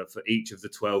quote for each of the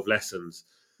 12 lessons,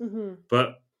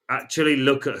 but actually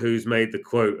look at who's made the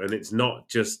quote, and it's not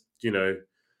just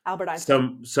Albert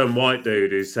Einstein, some white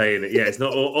dude who's saying it. It's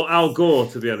not or Al Gore,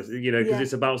 to be honest, because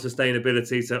it's about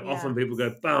sustainability. So often people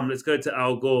go, bam, let's go to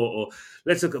Al Gore, or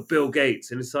let's look at Bill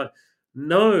Gates, and it's like,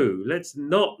 no, let's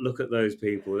not look at those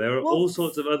people. There are all Well,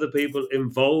 sorts of other people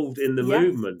involved in the yeah.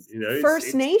 movement. You know,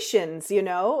 First Nations,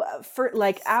 for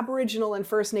like Aboriginal and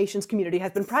First Nations community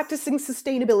has been practicing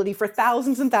sustainability for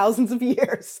thousands and thousands of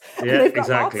years, and yeah, they've got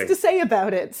lots exactly. to say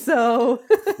about it. So,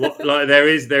 Like there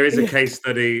is a yeah. case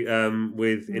study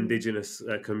with Mm. indigenous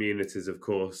communities, of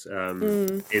course,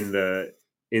 Mm.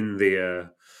 in the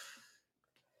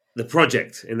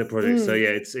project. So Mm.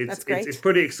 yeah, That's it's great.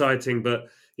 pretty exciting. But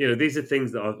these are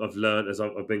things that I've learned as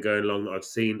I've been going along. I've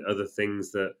seen other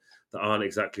things that aren't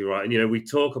exactly right, and we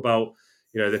talk about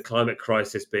the climate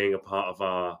crisis being a part of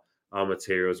our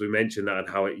materials. We mentioned that and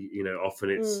how it often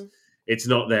Mm. it's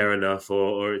not there enough,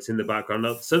 or it's in the background.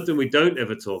 Now, something we don't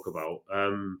ever talk about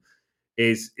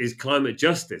is climate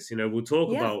justice. We'll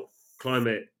talk Yeah. about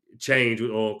climate change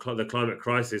or the climate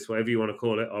crisis, whatever you want to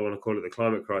call it. I want to call it the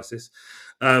climate crisis.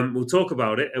 We'll talk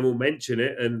about it and we'll mention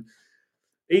it, and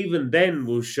even then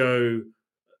we'll show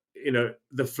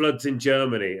the floods in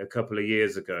Germany a couple of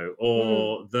years ago, Mm.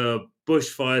 or the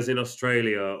bushfires in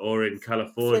Australia or in Flint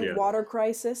California. water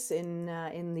crisis in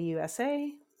the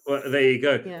USA. Well, there you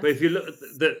go. Yeah. But if you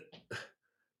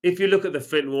look at the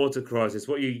Flint water crisis,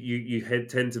 what you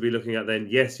tend to be looking at then,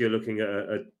 yes, you're looking at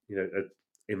a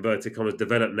inverted commas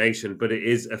developed nation, but it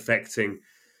is affecting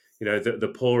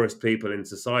the poorest people in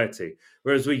society.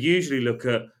 Whereas we usually look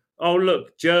at, oh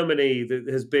look, Germany that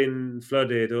has been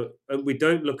flooded, and we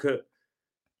don't look at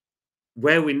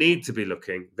where we need to be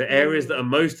looking, the areas that are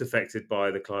most affected by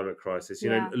the climate crisis.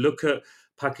 Yeah. Look at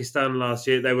Pakistan last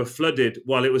year; they were flooded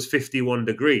while it was 51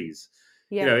 degrees.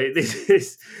 Yeah. This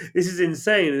is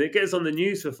insane, and it gets on the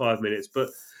news for 5 minutes. But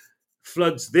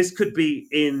floods, this could be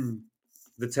in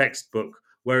the textbook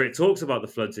where it talks about the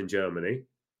floods in Germany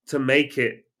to make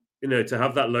it, to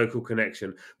have that local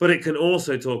connection. But it can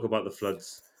also talk about the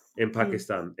floods in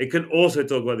Pakistan. It can also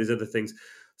talk about these other things.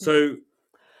 So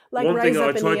Like one thing Rise I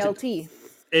Up in try to ELT.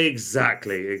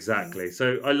 exactly.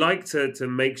 So I like to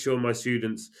make sure my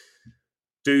students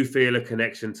do feel a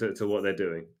connection to what they're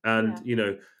doing, and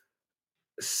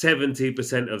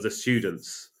 70% of the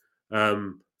students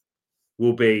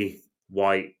will be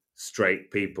white,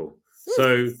 straight people.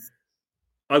 So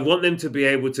I want them to be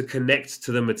able to connect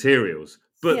to the materials,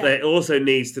 but Yeah. there also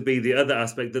needs to be the other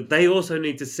aspect that they also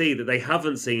need to see that they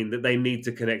haven't seen, that they need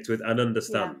to connect with and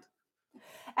understand.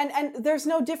 And there's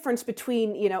no difference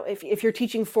between, if you're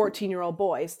teaching 14-year-old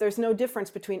boys, there's no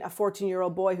difference between a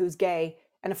 14-year-old boy who's gay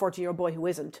and a 14-year-old boy who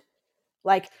isn't.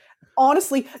 Like,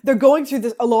 honestly, they're going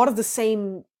through a lot of the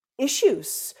same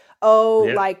issues. Oh,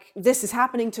 Yeah. like this is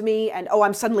happening to me, and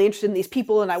I'm suddenly interested in these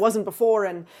people and I wasn't before,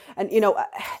 and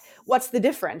what's the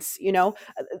difference?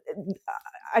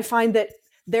 I find that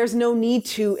there's no need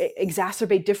to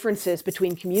exacerbate differences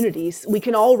between communities. We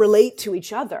can all relate to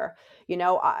each other.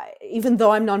 Even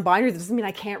though I'm non-binary, that doesn't mean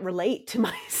I can't relate to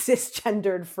my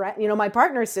cisgendered friend. My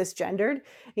partner is cisgendered,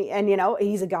 and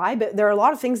he's a guy. But there are a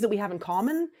lot of things that we have in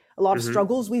common, a lot of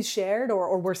struggles we've shared,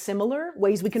 or we're similar,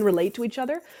 ways we can relate to each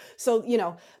other. So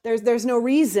there's no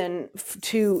reason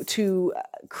to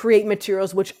create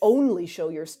materials which only show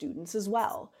your students as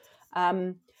well.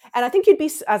 And I think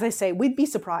as I say, we'd be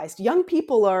surprised. Young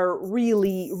people are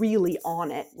really, really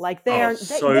on it. Like they know.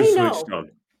 Switched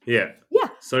on. Yeah. Yeah,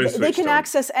 So they can switched on.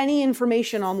 access any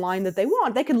information online that they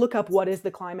want. They can look up what is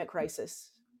the climate crisis.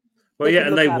 Well, They yeah, can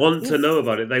and look they up- want to yes. know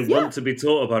about it. They Yeah. want to be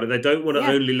taught about it. They don't want to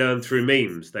Yeah. only learn through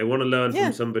memes. They want to learn Yeah.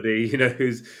 from somebody,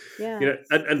 who's, Yeah.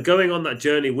 and going on that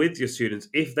journey with your students,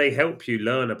 if they help you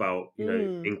learn about,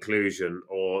 Mm. inclusion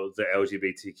or the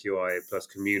LGBTQIA plus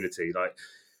community, like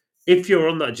if you're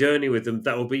on that journey with them,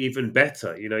 that will be even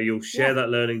better. You'll share Yeah. that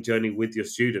learning journey with your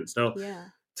students. Now, Yeah.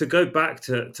 to go back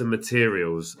to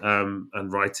materials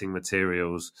and writing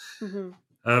materials, Mhm.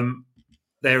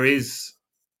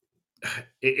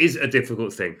 it is a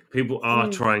difficult thing. People are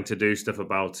Mm. trying to do stuff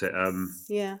about it.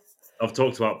 Yeah. I've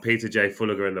talked about Peter J.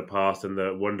 Fulliger in the past and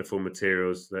the wonderful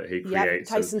materials that he Yeah.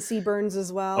 creates. and Tyson Seaburns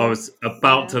as well. I was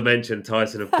about Yeah. to mention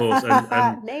Tyson, of course,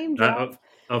 and Name drop.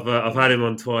 I've had him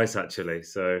on twice actually.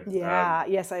 So Yeah.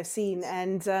 Yes, I've seen,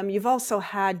 and you've also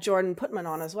had Jordan Putman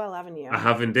on as well, haven't you? I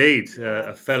have indeed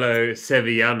a fellow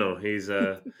Sevillano.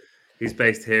 He's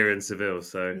based here in Seville,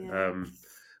 so Yeah.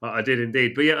 I did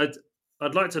indeed. But yeah,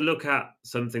 I'd like to look at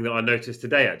something that I noticed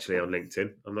today actually on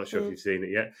LinkedIn. I'm not sure if you've seen it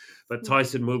yet, but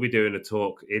Tyson will be doing a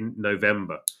talk in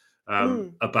November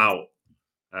about.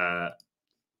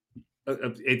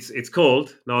 It's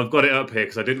called. Now I've got it up here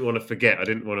because I didn't want to forget. I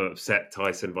didn't want to upset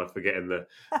Tyson by forgetting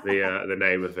the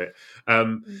name of it.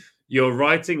 You're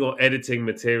writing or editing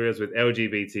materials with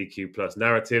LGBTQ plus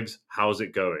narratives. How's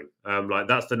it going? Like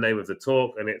that's the name of the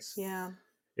talk, and it's Yeah.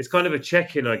 it's kind of a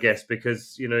check-in, I guess,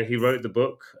 because he wrote the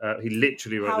book. He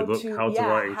literally wrote the book, How to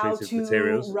Write Inclusive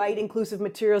Materials. Write inclusive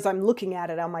materials. I'm looking at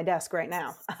it on my desk right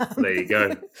now. There you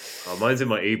go. Oh, mine's in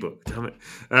my ebook. Damn it.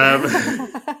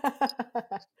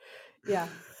 Yeah.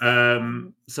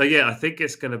 So yeah, I think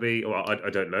it's going to be. Well, I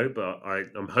don't know, but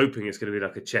I'm hoping it's going to be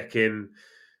like a check-in.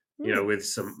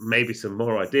 With maybe some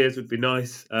more ideas would be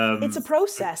nice. It's a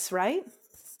process, right?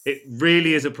 It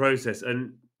really is a process,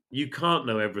 and you can't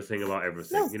know everything about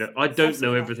everything. No, I don't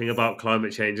know everything about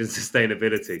climate change and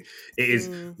sustainability. It is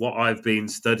what I've been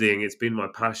studying. It's been my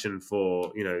passion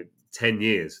for 10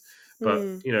 years.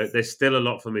 But there's still a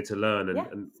lot for me to learn,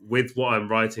 and with what I'm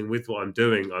writing, with what I'm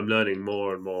doing, I'm learning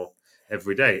more and more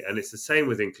every day. And it's the same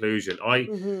with inclusion.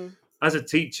 As a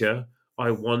teacher, I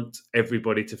want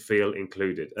everybody to feel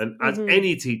included. And as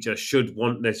any teacher should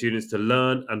want their students to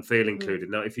learn and feel included.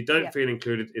 Now, if you don't feel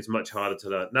included, it's much harder to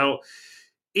learn. Now,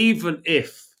 even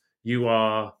if you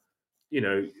are,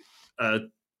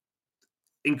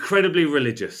 incredibly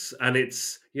religious and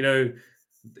it's,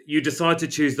 you decide to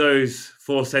choose those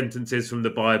 4 sentences from the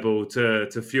Bible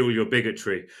to fuel your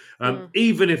bigotry.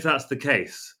 Even if that's the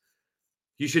case,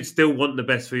 you should still want the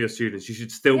best for your students. You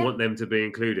should still want them to be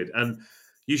included. And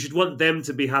you should want them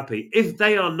to be happy. If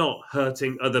they are not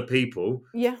hurting other people,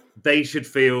 they should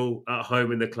feel at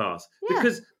home in the class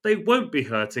because they won't be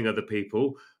hurting other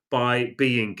people by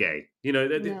being gay.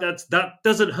 That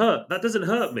doesn't hurt. That doesn't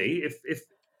hurt me.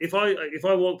 If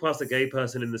I walk past a gay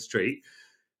person in the street,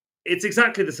 it's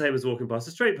exactly the same as walking past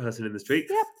a straight person in the street.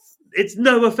 Yep. It's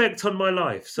no effect on my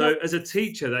life. So as a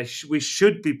teacher, we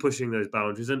should be pushing those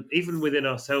boundaries, and even within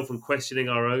ourselves and questioning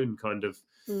our own kind of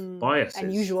biases.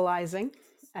 And usualizing,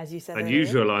 as you said and earlier.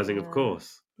 Usualizing, of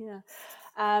course. Yeah.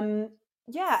 And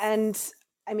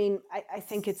I mean, I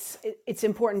think it's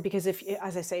important because if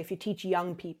you teach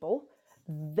young people,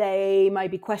 they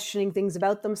might be questioning things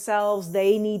about themselves.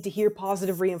 They need to hear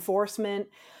positive reinforcement.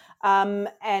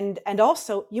 And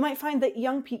also you might find that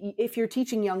young people, if you're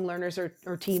teaching young learners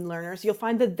or teen learners, you'll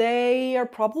find that they are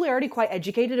probably already quite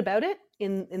educated about it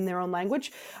in their own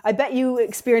language. I bet you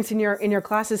experience in your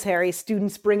classes, Harry,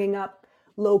 students bringing up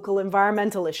local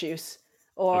environmental issues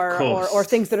or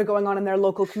things that are going on in their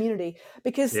local community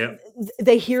because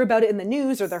they hear about it in the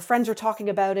news or their friends are talking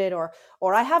about it or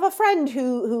I have a friend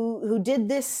who did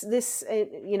this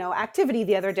activity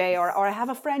the other day or I have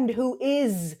a friend who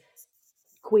is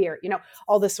queer,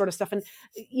 all this sort of stuff. And,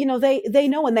 they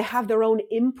know and they have their own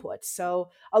input. So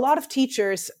a lot of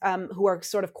teachers who are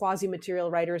sort of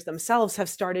quasi-material writers themselves have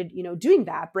started, doing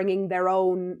that, bringing their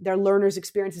learners'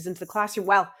 experiences into the classroom.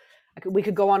 Well, we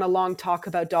could go on a long talk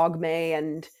about dogma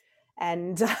and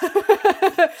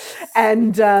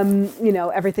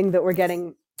everything that we're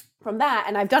getting from that.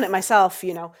 And I've done it myself,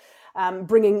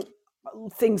 bringing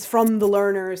things from the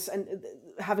learners and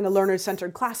having a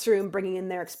learner-centered classroom, bringing in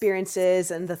their experiences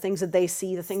and the things that they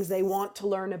see, the things they want to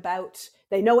learn about.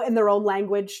 They know it in their own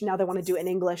language. Now they want to do it in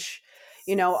English,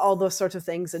 all those sorts of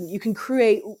things. And you can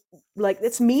create,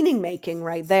 it's meaning making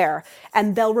right there.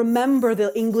 And they'll remember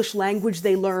the English language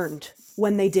they learned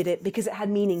when they did it because it had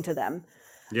meaning to them.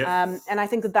 Yeah. And I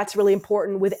think that that's really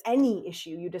important with any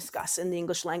issue you discuss in the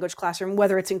English language classroom,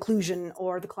 whether it's inclusion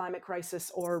or the climate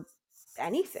crisis or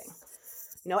anything.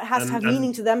 It has to have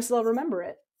meaning to them, so they'll remember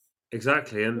it.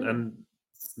 Exactly, and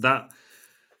that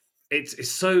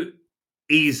it's so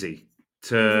easy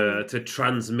to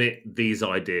transmit these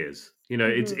ideas.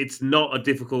 It's not a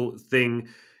difficult thing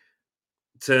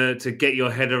to get your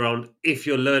head around if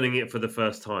you're learning it for the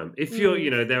first time. If you're,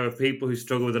 there are people who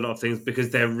struggle with a lot of things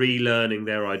because they're relearning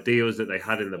their ideals that they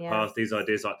had in the past. These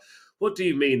ideas like, what do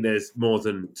you mean there's more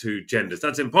than 2 genders?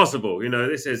 That's impossible.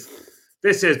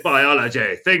 This is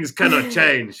biology. Things cannot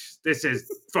change. This is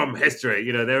from history.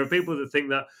 There are people that think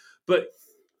that, but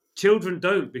children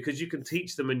don't, because you can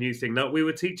teach them a new thing. Now, we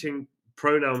were teaching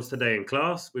pronouns today in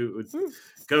class. We were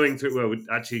going through,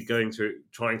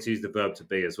 trying to use the verb to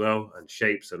be as well, and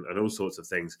shapes and all sorts of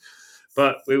things.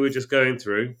 But we were just going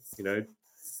through,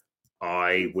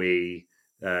 I, we,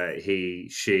 he,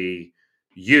 she,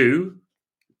 you,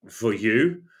 for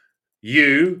you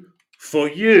for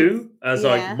you, as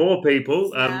like more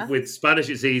people. With Spanish,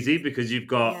 it's easy because you've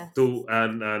got tú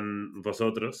and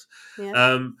vosotros.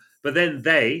 Yeah. But then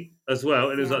they as well,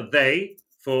 and it was like they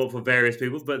for various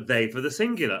people, but they for the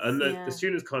singular. And the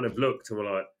students kind of looked and were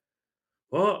like,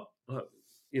 what?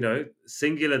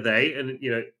 Singular they, and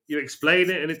you explain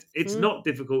it, and it's not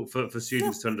difficult for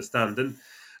students to understand.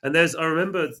 And I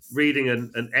remember reading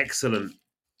an excellent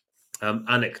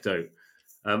anecdote,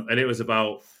 and it was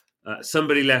about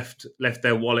somebody left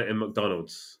their wallet in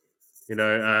McDonald's,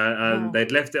 and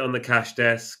they'd left it on the cash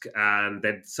desk, and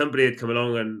then somebody had come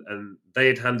along and they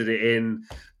had handed it in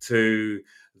to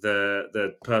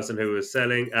the person who was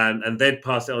selling, and they'd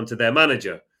pass it on to their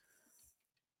manager.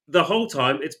 The whole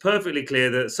time, it's perfectly clear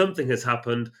that something has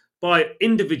happened by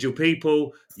individual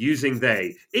people using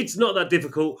they. It's not that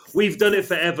difficult. We've done it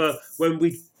forever when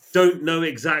we don't know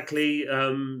exactly,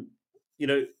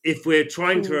 if we're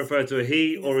trying to refer to a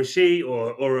he or a she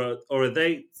or a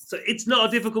they. So it's not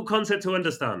a difficult concept to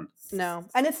understand. No,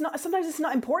 and it's not. Sometimes it's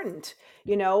not important.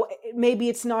 Maybe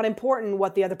it's not important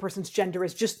what the other person's gender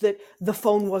is. Just that the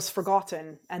phone was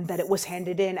forgotten and that it was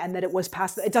handed in and that it was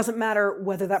passed. It doesn't matter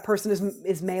whether that person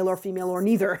is male or female or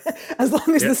neither, as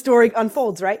long as the story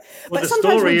unfolds, right? Well, but the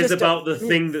story is about the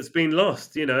thing that's been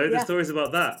lost. The story is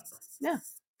about that. Yeah.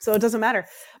 So it doesn't matter.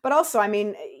 But also, I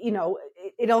mean,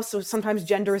 it also sometimes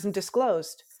gender isn't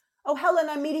disclosed. Oh, Helen,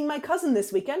 I'm meeting my cousin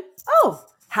this weekend. Oh,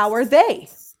 how are they?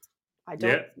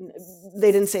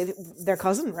 They didn't say their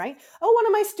cousin, right? Oh, one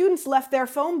of my students left their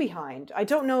phone behind. I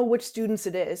don't know which students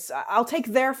it is. I'll take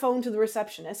their phone to the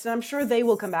receptionist and I'm sure they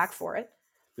will come back for it.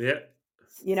 Yeah.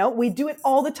 We do it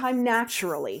all the time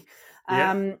naturally.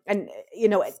 And,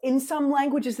 in some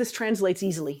languages, this translates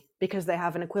easily because they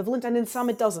have an equivalent, and in some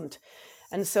it doesn't.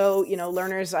 And so,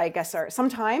 learners, I guess,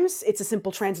 sometimes it's a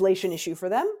simple translation issue for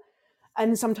them,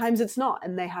 and sometimes it's not.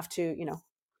 And they have to,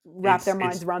 wrap their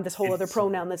minds around this whole other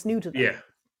pronoun that's new to them. Yeah,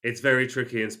 it's very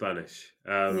tricky in Spanish.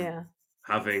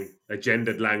 Having a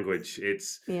gendered language,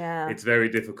 it's very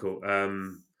difficult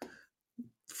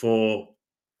for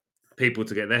people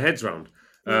to get their heads around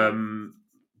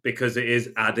because it is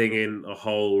adding in a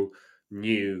whole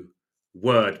new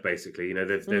word, basically.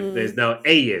 There's now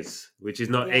ellas, which is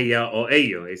not ella or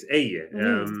ello, it's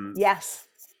ella. Yes.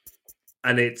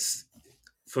 And it's,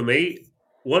 for me,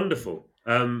 wonderful.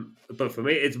 But for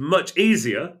me, it's much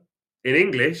easier in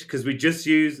English because we just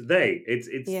use they. It's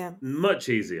much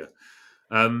easier.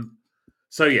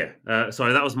 Sorry,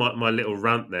 that was my little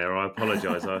rant there. I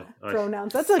apologize.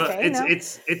 Pronouns, that's okay.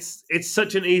 It's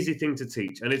such an easy thing to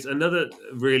teach, and it's another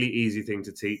really easy thing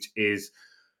to teach is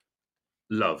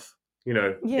love.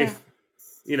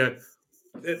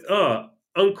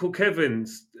 Uncle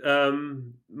Kevin's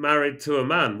married to a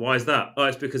man. Why is that? Oh,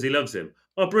 it's because he loves him.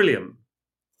 Oh, brilliant.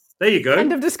 There you go.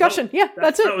 End of discussion.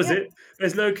 That's it. That was it.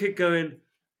 There's no kid going,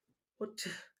 what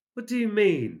do you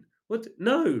mean? What?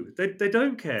 No, they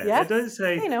don't care. Yeah. They don't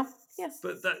say. They know. Yes.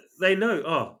 But they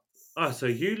know. So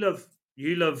you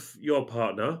love your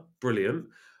partner. Brilliant.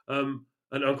 And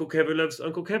Uncle Kevin loves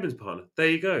Uncle Kevin's partner. There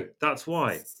you go. That's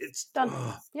why. It's done.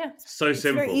 So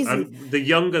simple. Very easy. And the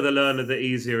younger the learner, the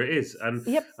easier it is. And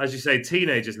as you say,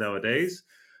 teenagers nowadays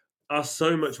are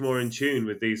so much more in tune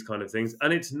with these kind of things,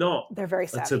 and it's not they're very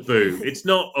savvy. A taboo. It's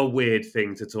not a weird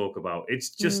thing to talk about. It's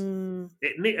just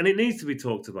it needs to be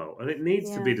talked about, and it needs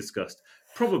to be discussed,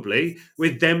 probably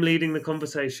with them leading the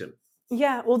conversation.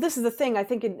 Yeah, well, this is the thing. I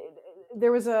think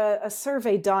there was a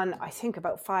survey done, I think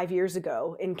about 5 years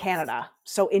ago in Canada.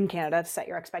 So in Canada, to set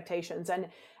your expectations, and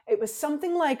it was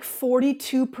something like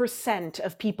 42%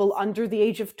 of people under the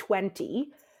age of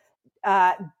 20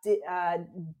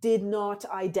 did not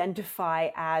identify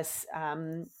as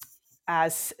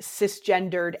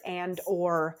cisgendered and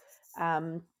or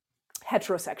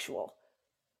heterosexual.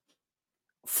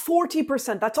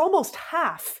 40%, that's almost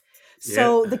half.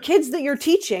 So the kids that you're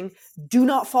teaching do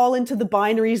not fall into the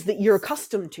binaries that you're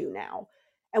accustomed to now.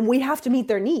 And we have to meet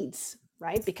their needs,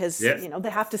 right? Because, they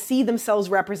have to see themselves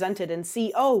represented and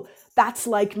see, oh, that's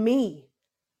like me.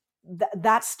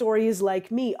 That story is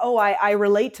like me. Oh, I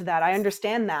relate to that. I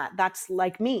understand that. That's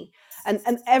like me.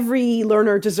 And every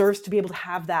learner deserves to be able to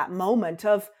have that moment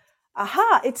of,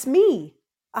 aha, it's me.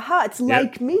 Aha, it's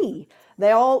like me. They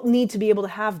all need to be able to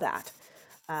have that.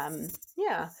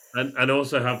 And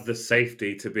also have the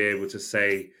safety to be able to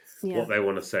say what they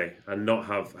want to say and not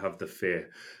have the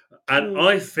fear. And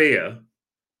I fear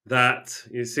that,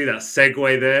 you see that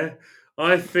segue there?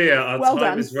 I fear our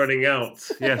time is running out.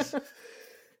 Yes.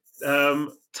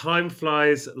 Time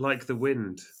flies like the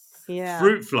wind. Yeah.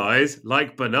 Fruit flies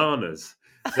like bananas.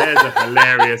 There's a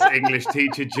hilarious English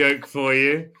teacher joke for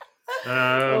you.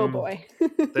 Oh boy.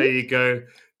 There you go.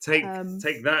 Take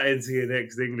that into your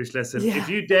next English lesson. If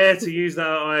you dare to use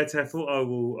that at IATEFL, I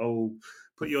will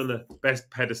put you on the best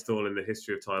pedestal in the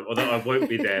history of time. Although I won't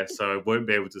be there, so I won't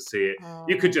be able to see it.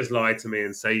 You could just lie to me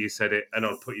and say you said it, and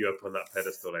I'll put you up on that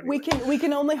pedestal anyway. We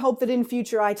can only hope that in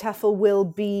future IATEFL will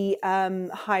be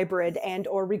hybrid and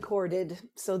or recorded,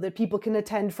 so that people can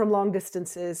attend from long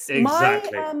distances.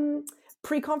 Exactly. My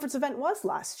pre-conference event was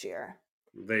last year.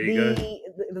 There you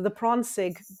the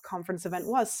PronSig conference event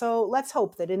was. So let's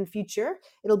hope that in future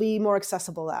it'll be more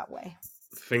accessible that way.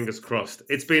 Fingers crossed.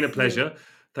 It's been a pleasure.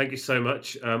 Thank you so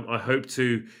much. I hope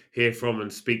to hear from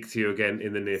and speak to you again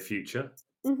in the near future.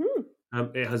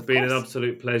 It has been an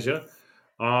absolute pleasure.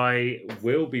 I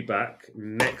will be back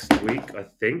next week, I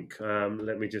think.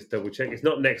 Let me just double check. It's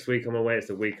not next week, I'm away. It's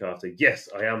the week after. Yes,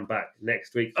 I am back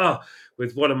next week.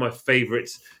 With one of my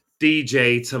favorites,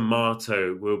 DJ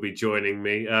Tomato will be joining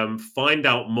me. Find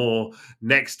out more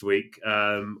next week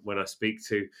when I speak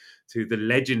to the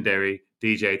legendary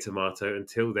DJ Tomato.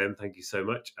 Until then, thank you so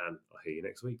much, and I'll hear you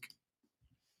next week.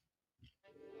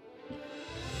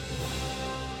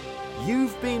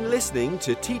 You've been listening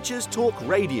to Teachers Talk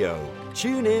Radio.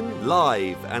 Tune in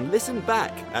live and listen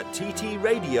back at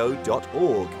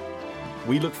ttradio.org.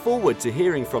 We look forward to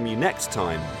hearing from you next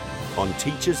time on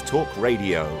Teachers Talk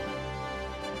Radio.